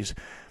money. He's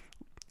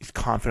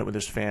confident with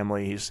his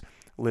family. He's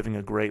living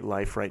a great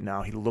life right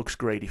now. He looks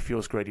great. He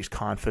feels great. He's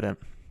confident.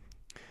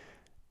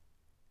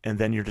 And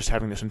then you're just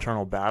having this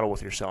internal battle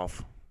with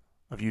yourself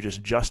of you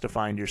just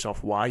justifying to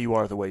yourself why you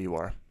are the way you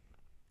are.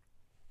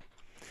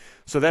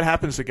 So that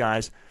happens to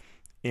guys,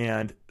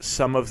 and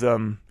some of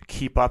them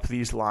keep up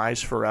these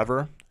lies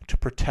forever to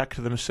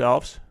protect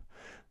themselves.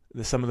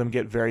 Some of them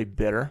get very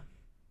bitter.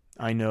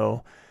 I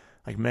know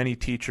many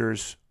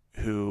teachers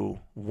who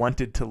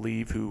wanted to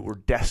leave,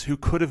 who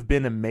could have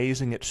been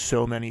amazing at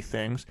so many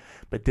things,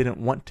 but didn't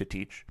want to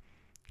teach,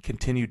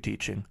 continued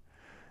teaching,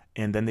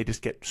 and then they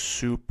just get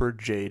super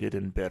jaded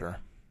and bitter.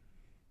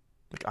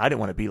 I didn't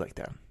want to be like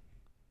that.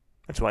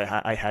 That's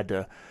why I had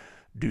to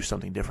do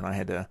something different. I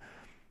had to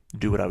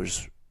do what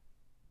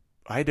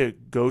I had to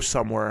go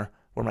somewhere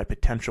where my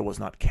potential was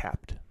not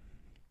capped.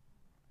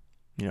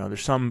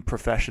 There's some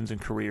professions and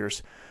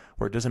careers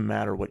where it doesn't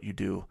matter what you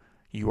do,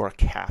 you are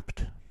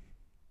capped.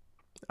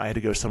 I had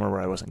to go somewhere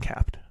where I wasn't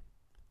capped.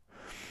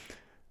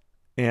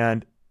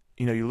 And,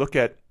 you look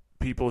at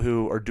people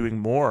who are doing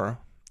more,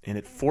 and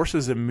it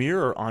forces a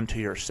mirror onto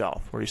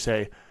yourself where you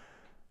say,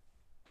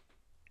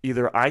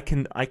 either I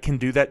can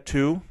do that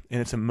too,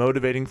 and it's a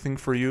motivating thing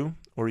for you,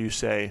 or you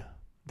say,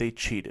 they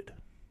cheated.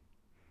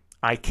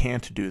 I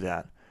can't do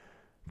that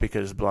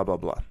because blah, blah,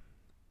 blah.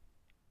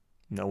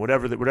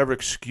 Whatever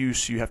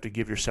excuse you have to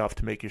give yourself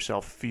to make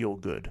yourself feel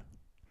good,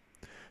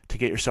 to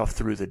get yourself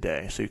through the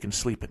day so you can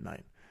sleep at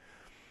night.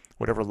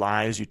 Whatever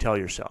lies you tell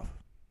yourself.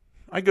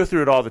 I go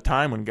through it all the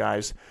time when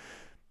guys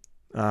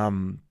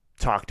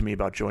talk to me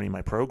about joining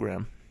my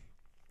program.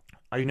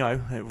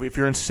 If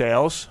you're in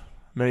sales,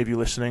 many of you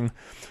listening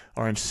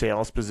are in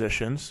sales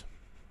positions.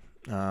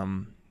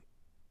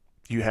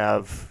 You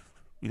have,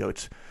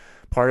 it's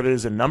part of it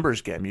is a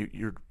numbers game.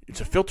 It's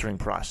a filtering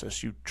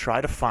process. You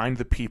try to find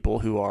the people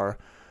who are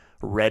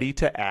ready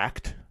to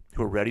act,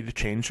 who are ready to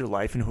change their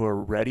life, and who are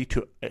ready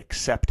to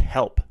accept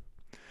help.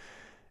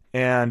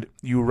 And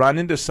you run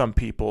into some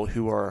people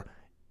who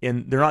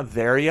they're not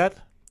there yet.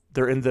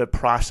 They're in the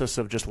process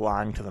of just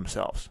lying to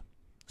themselves.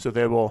 So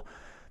they'll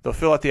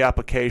fill out the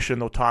application.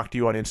 They'll talk to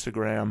you on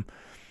Instagram.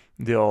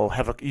 They'll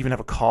even have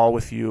a call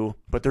with you,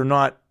 but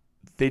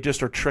they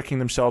just are tricking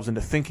themselves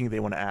into thinking they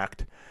want to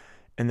act.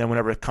 And then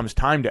whenever it comes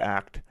time to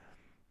act,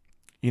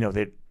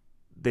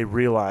 they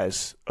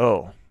realize,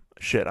 oh,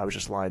 shit, I was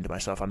just lying to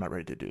myself. I'm not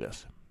ready to do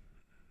this.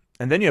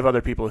 And then you have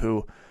other people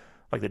who,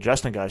 like the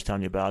Justin guy I was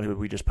telling you about, who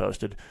we just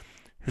posted,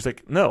 who's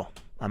like, no,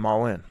 I'm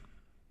all in.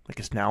 Like,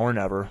 it's now or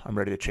never. I'm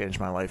ready to change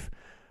my life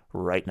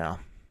right now.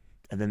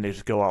 And then they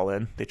just go all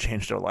in. They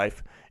change their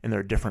life, and they're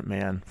a different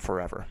man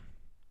forever.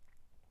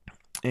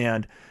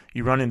 And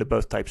you run into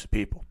both types of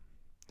people.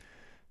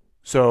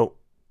 So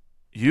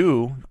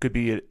you could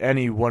be at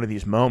any one of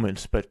these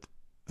moments, but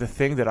the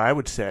thing that I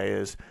would say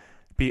is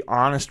be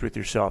honest with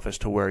yourself as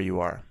to where you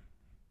are.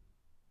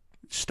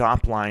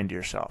 Stop lying to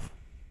yourself.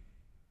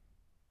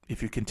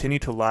 If you continue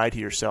to lie to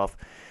yourself,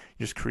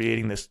 you're just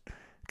creating this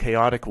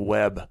chaotic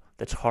web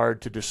that's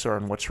hard to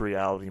discern what's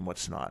reality and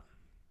what's not.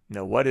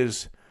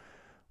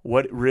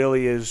 What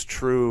really is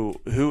true?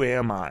 Who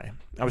am I?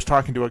 I was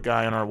talking to a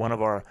guy on one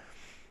of our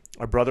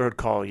brotherhood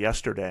call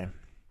yesterday.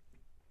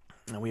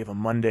 And we have a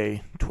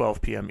Monday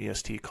 12 p.m.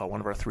 EST call, one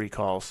of our 3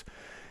 calls,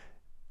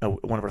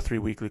 one of our 3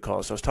 weekly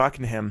calls. So I was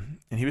talking to him,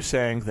 and he was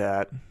saying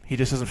that he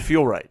just doesn't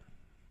feel right.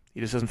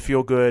 He just doesn't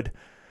feel good,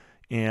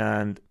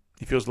 and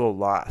he feels a little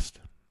lost.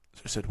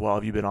 So I said, well,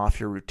 have you been off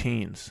your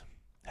routines?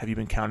 Have you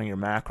been counting your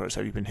macros?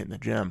 Have you been hitting the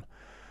gym?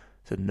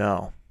 I said,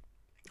 no.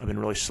 I've been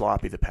really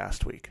sloppy the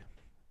past week.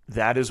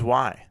 That is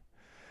why.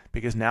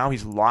 Because now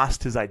he's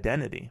lost his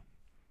identity.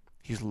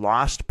 He's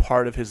lost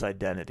part of his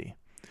identity.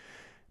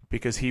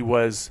 Because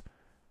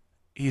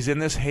he's in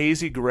this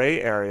hazy gray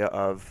area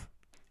of,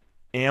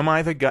 am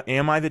I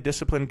the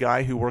disciplined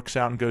guy who works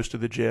out and goes to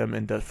the gym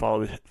and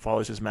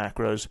follows his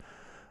macros,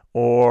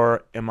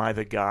 or am I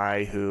the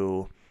guy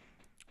who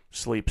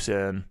sleeps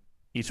in,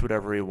 eats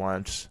whatever he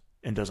wants,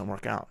 and doesn't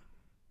work out?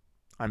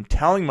 I'm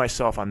telling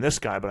myself I'm this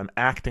guy, but I'm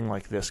acting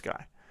like this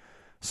guy.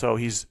 So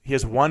he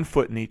has one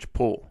foot in each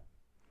pool,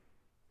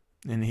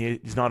 and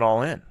he's not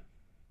all in.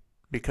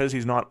 Because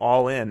he's not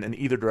all in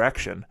either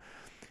direction,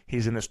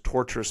 he's in this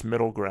torturous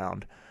middle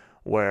ground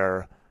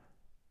where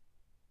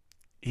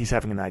he's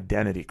having an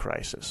identity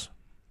crisis.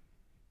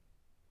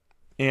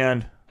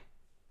 And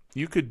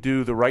you could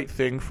do the right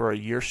thing for a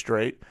year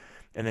straight,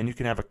 and then you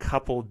can have a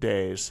couple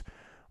days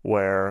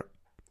where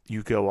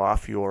you go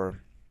off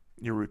your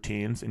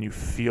routines and you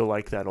feel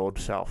like that old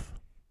self.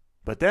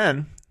 But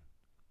then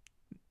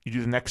you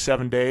do the next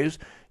 7 days,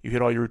 you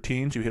hit all your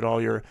routines, you hit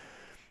all your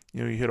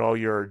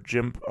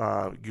gym,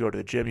 you go to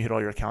the gym, you hit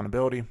all your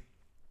accountability.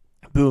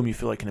 Boom, you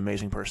feel like an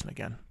amazing person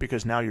again,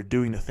 because now you're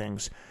doing the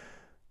things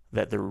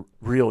that the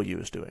real you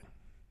is doing.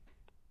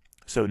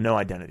 So no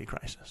identity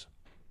crisis.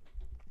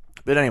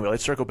 But anyway,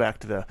 let's circle back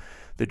to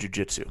the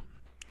jiu-jitsu.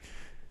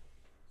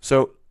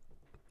 So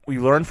we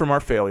learned from our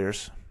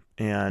failures,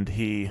 and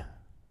he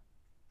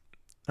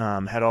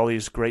had all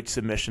these great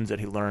submissions that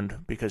he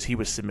learned because he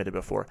was submitted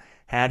before.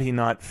 Had he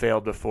not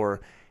failed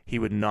before, he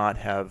would not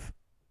have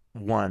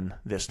won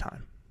this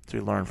time. So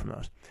he learned from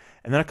those.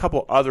 And then a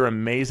couple other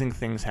amazing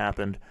things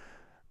happened,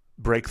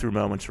 breakthrough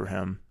moments for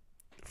him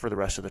for the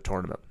rest of the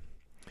tournament.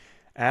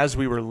 As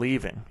we were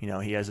leaving,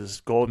 he has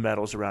his gold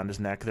medals around his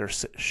neck. They're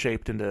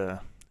shaped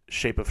into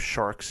shape of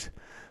sharks,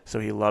 so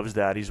he loves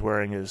that. He's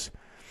wearing his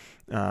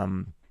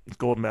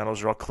gold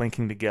medals are all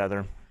clinking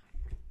together.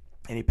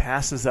 And he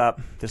passes up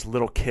this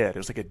little kid. It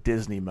was like a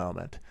Disney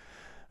moment.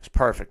 It was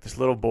perfect. This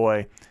little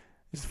boy,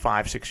 he's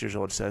 5, 6 years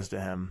old, says to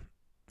him,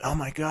 "Oh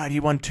my God, he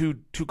won two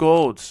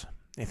golds."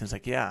 Nathan's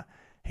like, "Yeah."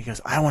 He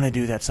goes, "I want to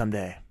do that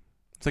someday."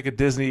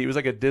 It was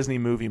like a Disney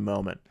movie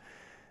moment.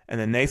 And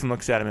then Nathan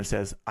looks at him and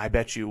says, "I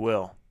bet you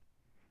will."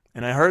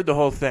 And I heard the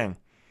whole thing.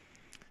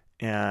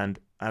 And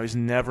I was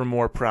never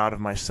more proud of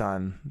my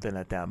son than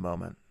at that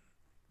moment.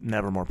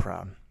 Never more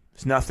proud.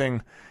 It's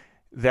nothing.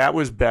 That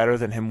was better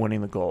than him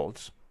winning the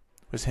golds.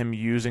 It was him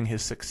using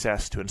his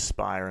success to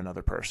inspire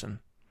another person.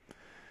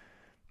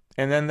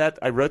 And then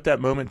I wrote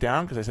that moment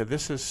down because I said,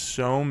 this has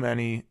so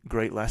many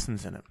great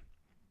lessons in it.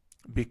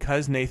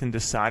 Because Nathan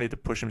decided to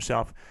push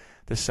himself,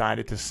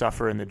 decided to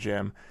suffer in the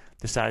gym,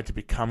 decided to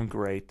become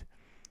great,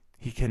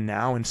 he can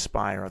now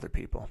inspire other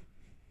people.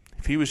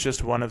 If he was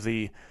just one of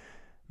the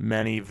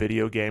many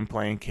video game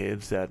playing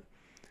kids that,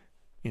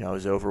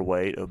 is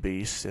overweight,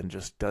 obese, and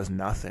just does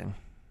nothing,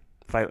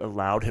 if I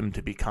allowed him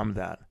to become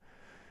that,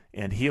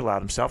 and he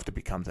allowed himself to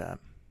become that,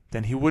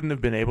 then he wouldn't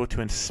have been able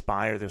to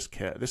inspire this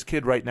kid. This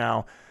kid right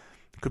now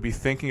could be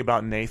thinking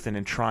about Nathan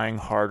and trying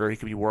harder. He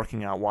could be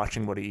working out,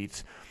 watching what he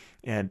eats,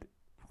 and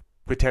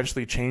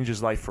potentially change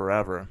his life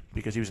forever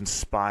because he was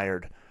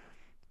inspired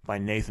by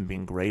Nathan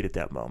being great at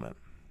that moment.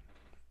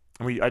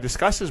 And I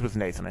discussed this with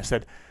Nathan. I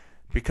said,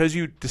 because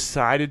you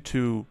decided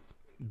to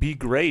be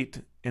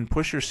great and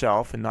push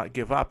yourself and not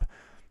give up,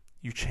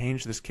 you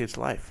changed this kid's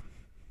life.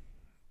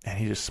 And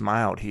he just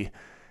smiled. He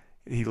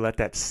let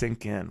that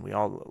sink in. We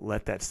all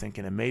let that sink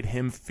in. It made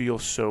him feel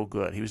so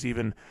good. He was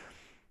even,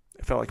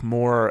 felt like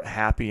more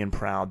happy and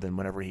proud than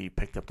whenever he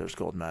picked up those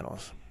gold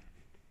medals.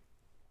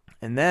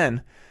 And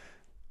then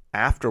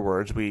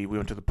afterwards, we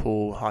went to the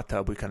pool, hot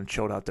tub. We kind of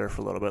chilled out there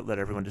for a little bit, let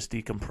everyone just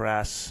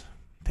decompress,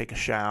 take a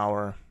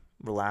shower,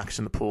 relax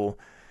in the pool.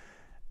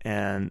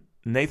 And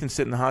Nathan's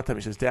sitting in the hot tub.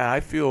 He says, Dad, I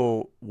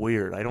feel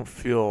weird. I don't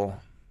feel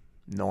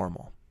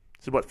normal. I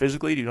said, what,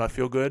 physically? Do you not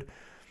feel good?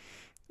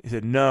 He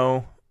said,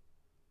 no.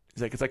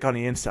 He's like, it's like on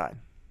the inside.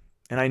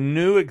 And I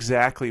knew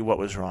exactly what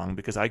was wrong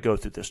because I go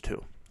through this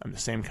too. I'm the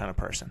same kind of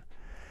person.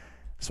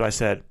 So I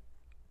said,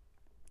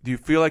 do you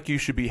feel like you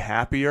should be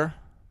happier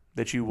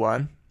that you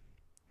won?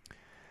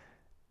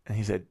 And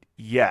he said,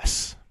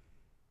 yes.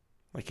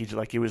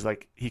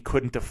 He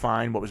couldn't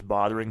define what was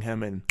bothering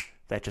him, and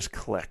that just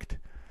clicked.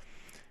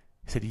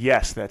 He said,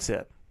 yes, that's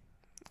it.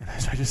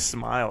 And so I just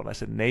smiled. I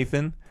said,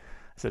 Nathan,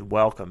 I said,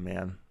 welcome,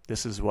 man.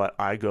 This is what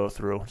I go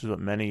through. This is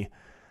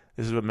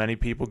what many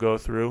people go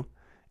through.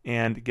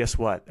 And guess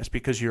what? That's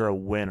because you're a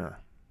winner.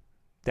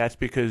 That's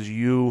because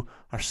you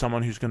are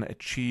someone who's going to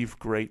achieve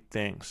great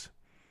things.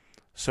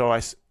 So I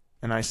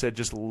said,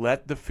 just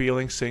let the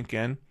feeling sink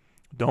in.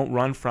 Don't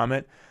run from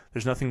it.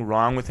 There's nothing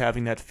wrong with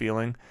having that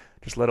feeling.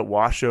 Just let it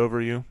wash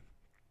over you.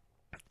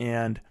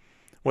 And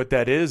what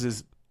that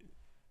is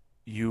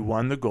you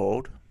won the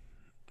gold,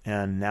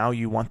 and now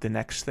you want the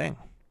next thing.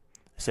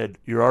 I said,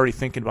 you're already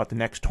thinking about the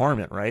next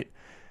tournament, right?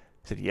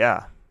 I said,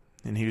 yeah.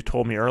 And he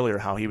told me earlier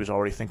how he was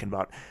already thinking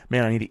about,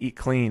 man, I need to eat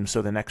clean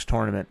so the next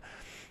tournament,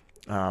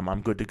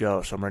 I'm good to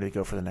go, so I'm ready to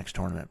go for the next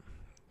tournament.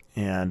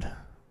 And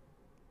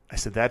I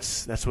said,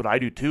 that's what I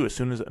do too. As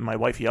soon as my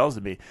wife yells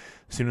at me,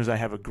 as soon as I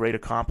have a great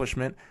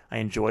accomplishment, I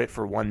enjoy it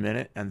for 1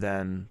 minute, and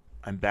then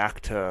I'm back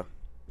to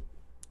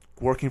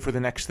working for the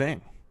next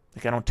thing.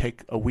 Like, I don't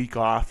take a week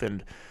off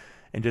and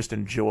just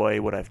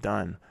enjoy what I've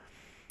done.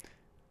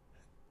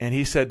 And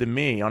he said to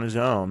me on his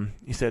own,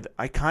 he said,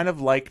 I kind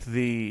of liked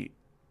the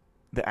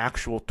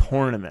actual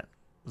tournament,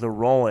 the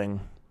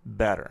rolling,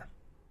 better.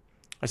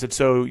 I said,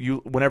 so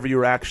whenever you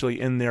were actually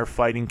in there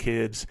fighting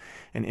kids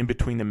and in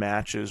between the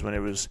matches, when it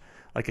was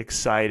like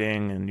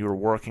exciting and you were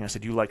working, I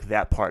said, you like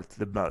that part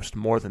the most,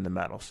 more than the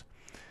medals?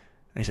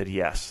 And he said,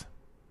 yes.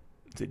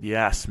 I said,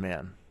 yes,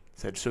 man. I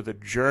said, so the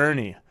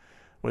journey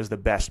was the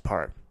best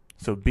part.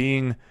 So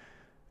being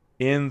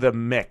in the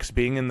mix,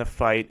 being in the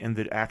fight, and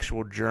the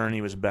actual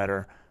journey was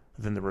better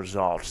than the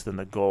results, than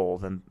the goal,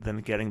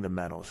 than getting the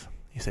medals.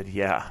 He said,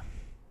 yeah.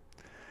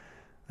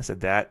 I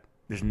said,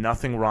 there's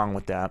nothing wrong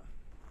with that.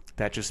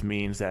 That just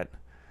means that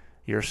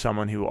you're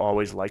someone who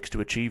always likes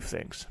to achieve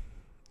things.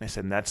 I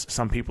said, and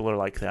some people are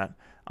like that.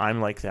 I'm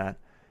like that.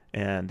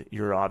 And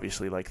you're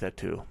obviously like that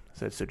too. I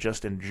said, so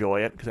just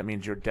enjoy it, because that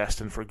means you're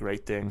destined for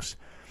great things.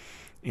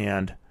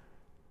 And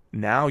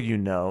now you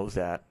know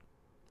that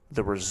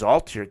the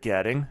result you're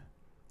getting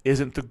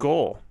isn't the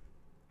goal.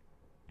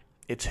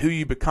 It's who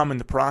you become in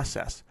the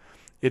process.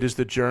 It is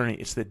the journey.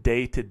 It's the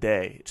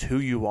day-to-day. It's who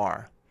you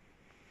are.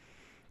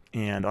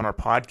 And on our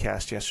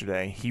podcast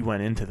yesterday, he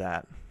went into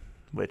that,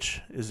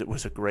 it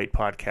was a great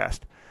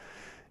podcast.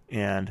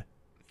 And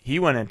he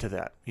went into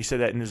that. He said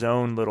that in his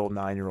own little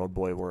 9-year-old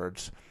boy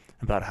words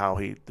about how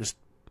he just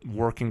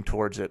working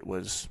towards it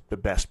was the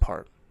best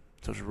part.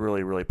 So I was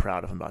really, really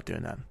proud of him about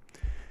doing that.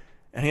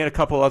 And he had a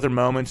couple other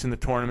moments in the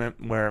tournament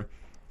where,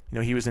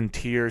 he was in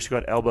tears. He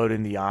got elbowed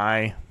in the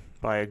eye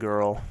by a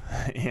girl,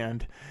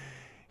 and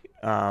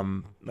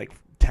like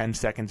 10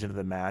 seconds into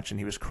the match, and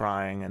he was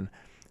crying, and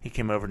he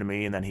came over to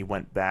me, and then he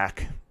went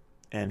back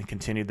and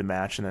continued the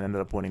match, and then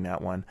ended up winning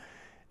that one.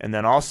 And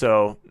then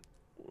also,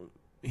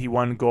 he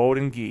won gold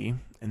in gi,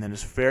 and then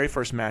his very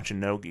first match in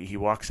no gi, he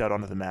walks out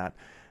onto the mat,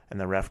 and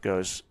the ref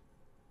goes,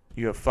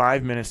 you have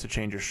 5 minutes to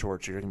change your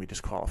shorts, or you're going to be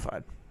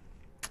disqualified.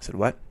 I said,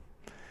 what?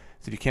 He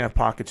said, you can't have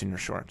pockets in your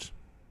shorts.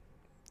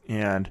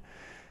 And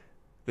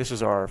this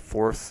is our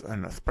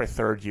probably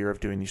third year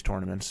of doing these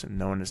tournaments, and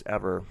no one has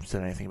ever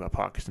said anything about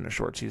pockets in their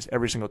shorts.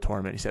 Every single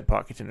tournament, he said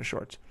pockets in his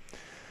shorts.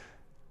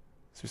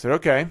 So we said,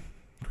 okay,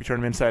 can we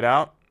turn them inside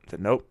out? I said,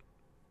 nope.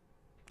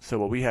 So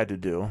what we had to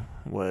do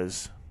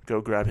was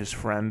go grab his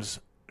friend's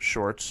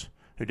shorts,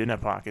 who didn't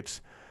have pockets,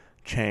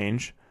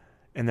 change.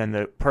 And then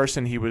the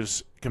person he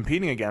was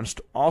competing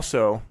against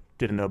also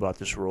didn't know about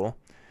this rule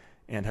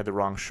and had the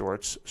wrong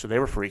shorts, so they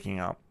were freaking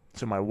out.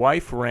 So my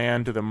wife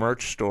ran to the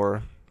merch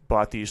store,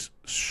 bought these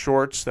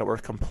shorts that were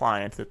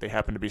compliant that they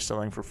happened to be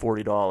selling for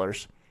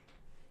 $40.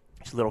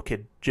 These little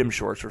kid gym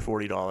shorts for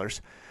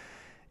 $40.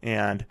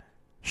 And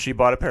she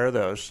bought a pair of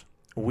those.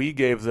 We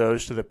gave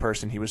those to the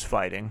person he was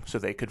fighting so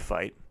they could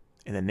fight.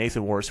 And then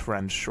Nathan wore his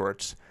friend's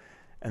shorts,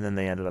 and then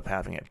they ended up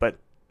having it. But,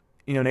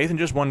 Nathan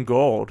just won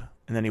gold,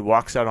 and then he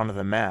walks out onto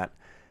the mat.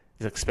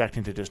 He's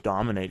expecting to just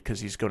dominate because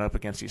he's going up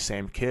against these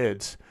same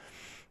kids.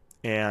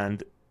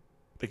 And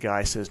the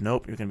guy says,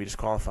 nope, you're going to be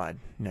disqualified.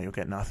 You'll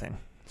get nothing.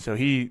 So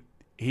he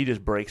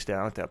just breaks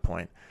down at that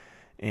point.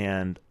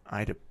 And I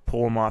had to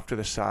pull him off to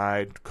the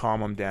side,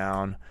 calm him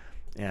down,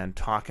 and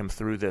talk him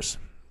through this.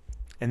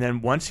 And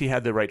then once he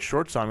had the right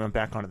shorts on, I went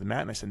back onto the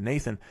mat, and I said,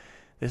 Nathan,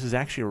 this is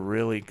actually a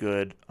really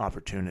good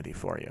opportunity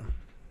for you.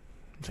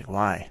 He's like,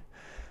 why? I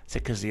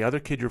said, because the other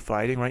kid you're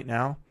fighting right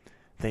now,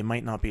 they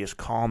might not be as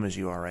calm as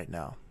you are right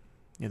now.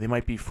 They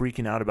might be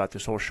freaking out about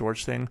this whole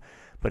shorts thing,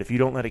 but if you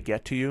don't let it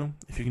get to you,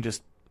 if you can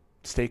just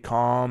stay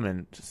calm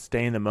and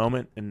stay in the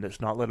moment and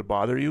just not let it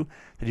bother you,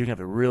 then you can have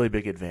a really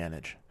big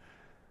advantage.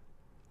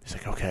 He's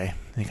like, okay.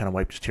 And he kind of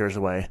wiped his tears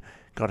away,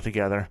 got it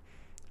together,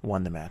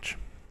 won the match.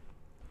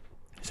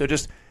 So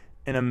just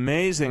an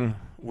amazing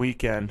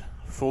weekend,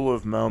 full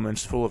of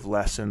moments, full of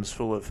lessons,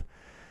 full of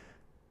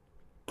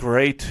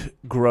great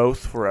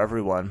growth for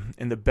everyone.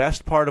 And the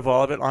best part of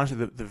all of it, honestly,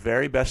 the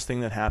very best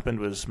thing that happened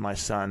was my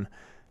son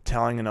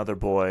telling another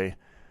boy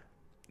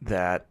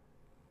that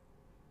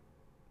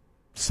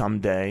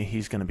someday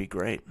he's going to be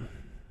great.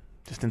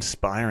 Just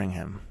inspiring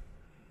him,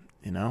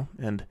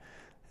 And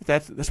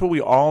that's what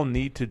we all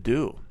need to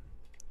do.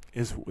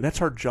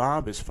 That's our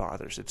job as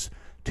fathers. It's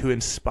to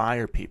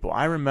inspire people.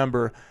 I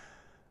remember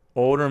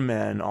older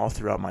men all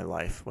throughout my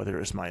life, whether it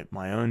was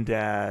my own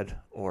dad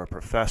or a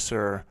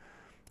professor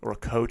or a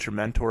coach or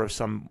mentor of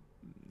some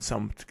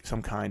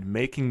kind,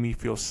 making me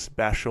feel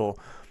special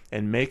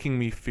and making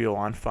me feel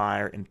on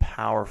fire and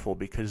powerful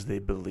because they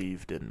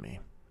believed in me.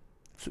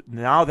 So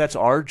now that's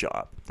our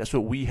job. That's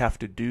what we have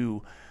to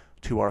do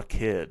to our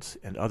kids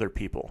and other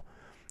people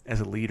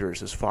as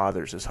leaders, as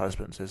fathers, as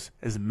husbands,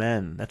 as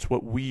men. That's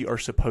what we are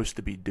supposed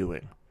to be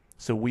doing.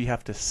 So we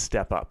have to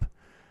step up.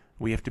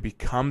 We have to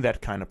become that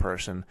kind of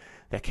person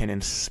that can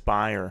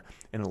inspire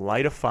and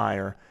light a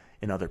fire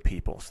in other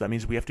people. So that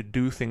means we have to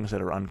do things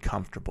that are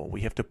uncomfortable.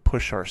 We have to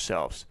push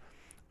ourselves.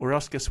 Or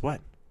else, guess what?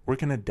 We're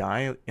going to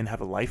die and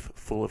have a life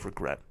full of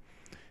regret.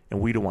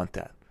 And we don't want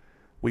that.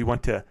 We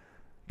want to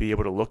be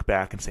able to look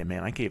back and say,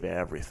 man, I gave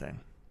everything.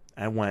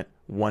 I went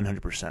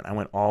 100%. I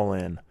went all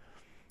in,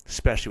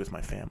 especially with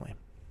my family.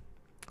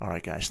 All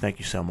right, guys, thank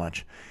you so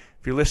much.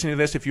 If you're listening to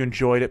this, if you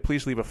enjoyed it,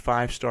 please leave a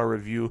 5-star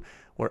review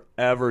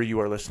wherever you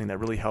are listening. That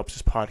really helps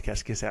this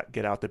podcast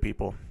get out to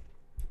people.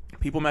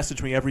 People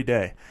message me every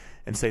day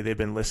and say they've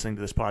been listening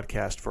to this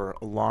podcast for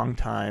a long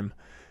time,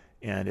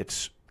 and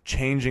it's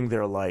changing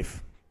their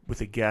life with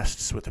the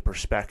guests, with the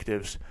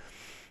perspectives,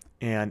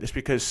 and it's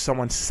because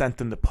someone sent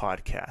them the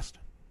podcast.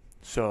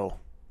 So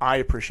I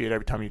appreciate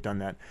every time you've done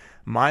that.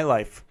 My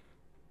life,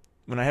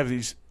 when I have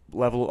these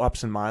level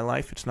ups in my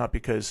life, it's not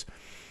because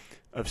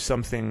of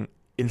something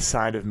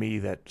inside of me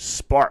that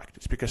sparked.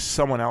 It's because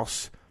someone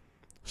else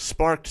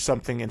sparked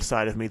something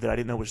inside of me that I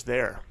didn't know was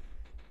there.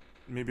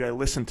 Maybe I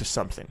listened to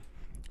something.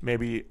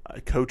 Maybe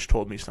a coach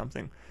told me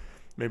something.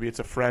 Maybe it's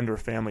a friend or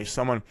family,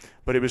 someone.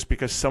 But it was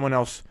because someone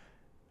else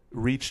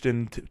reached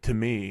into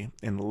me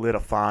and lit a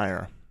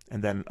fire,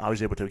 and then I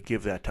was able to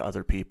give that to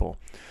other people.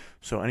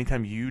 So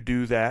anytime you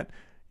do that,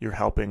 you're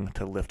helping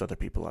to lift other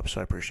people up.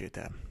 So I appreciate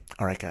that.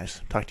 All right,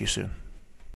 guys. Talk to you soon.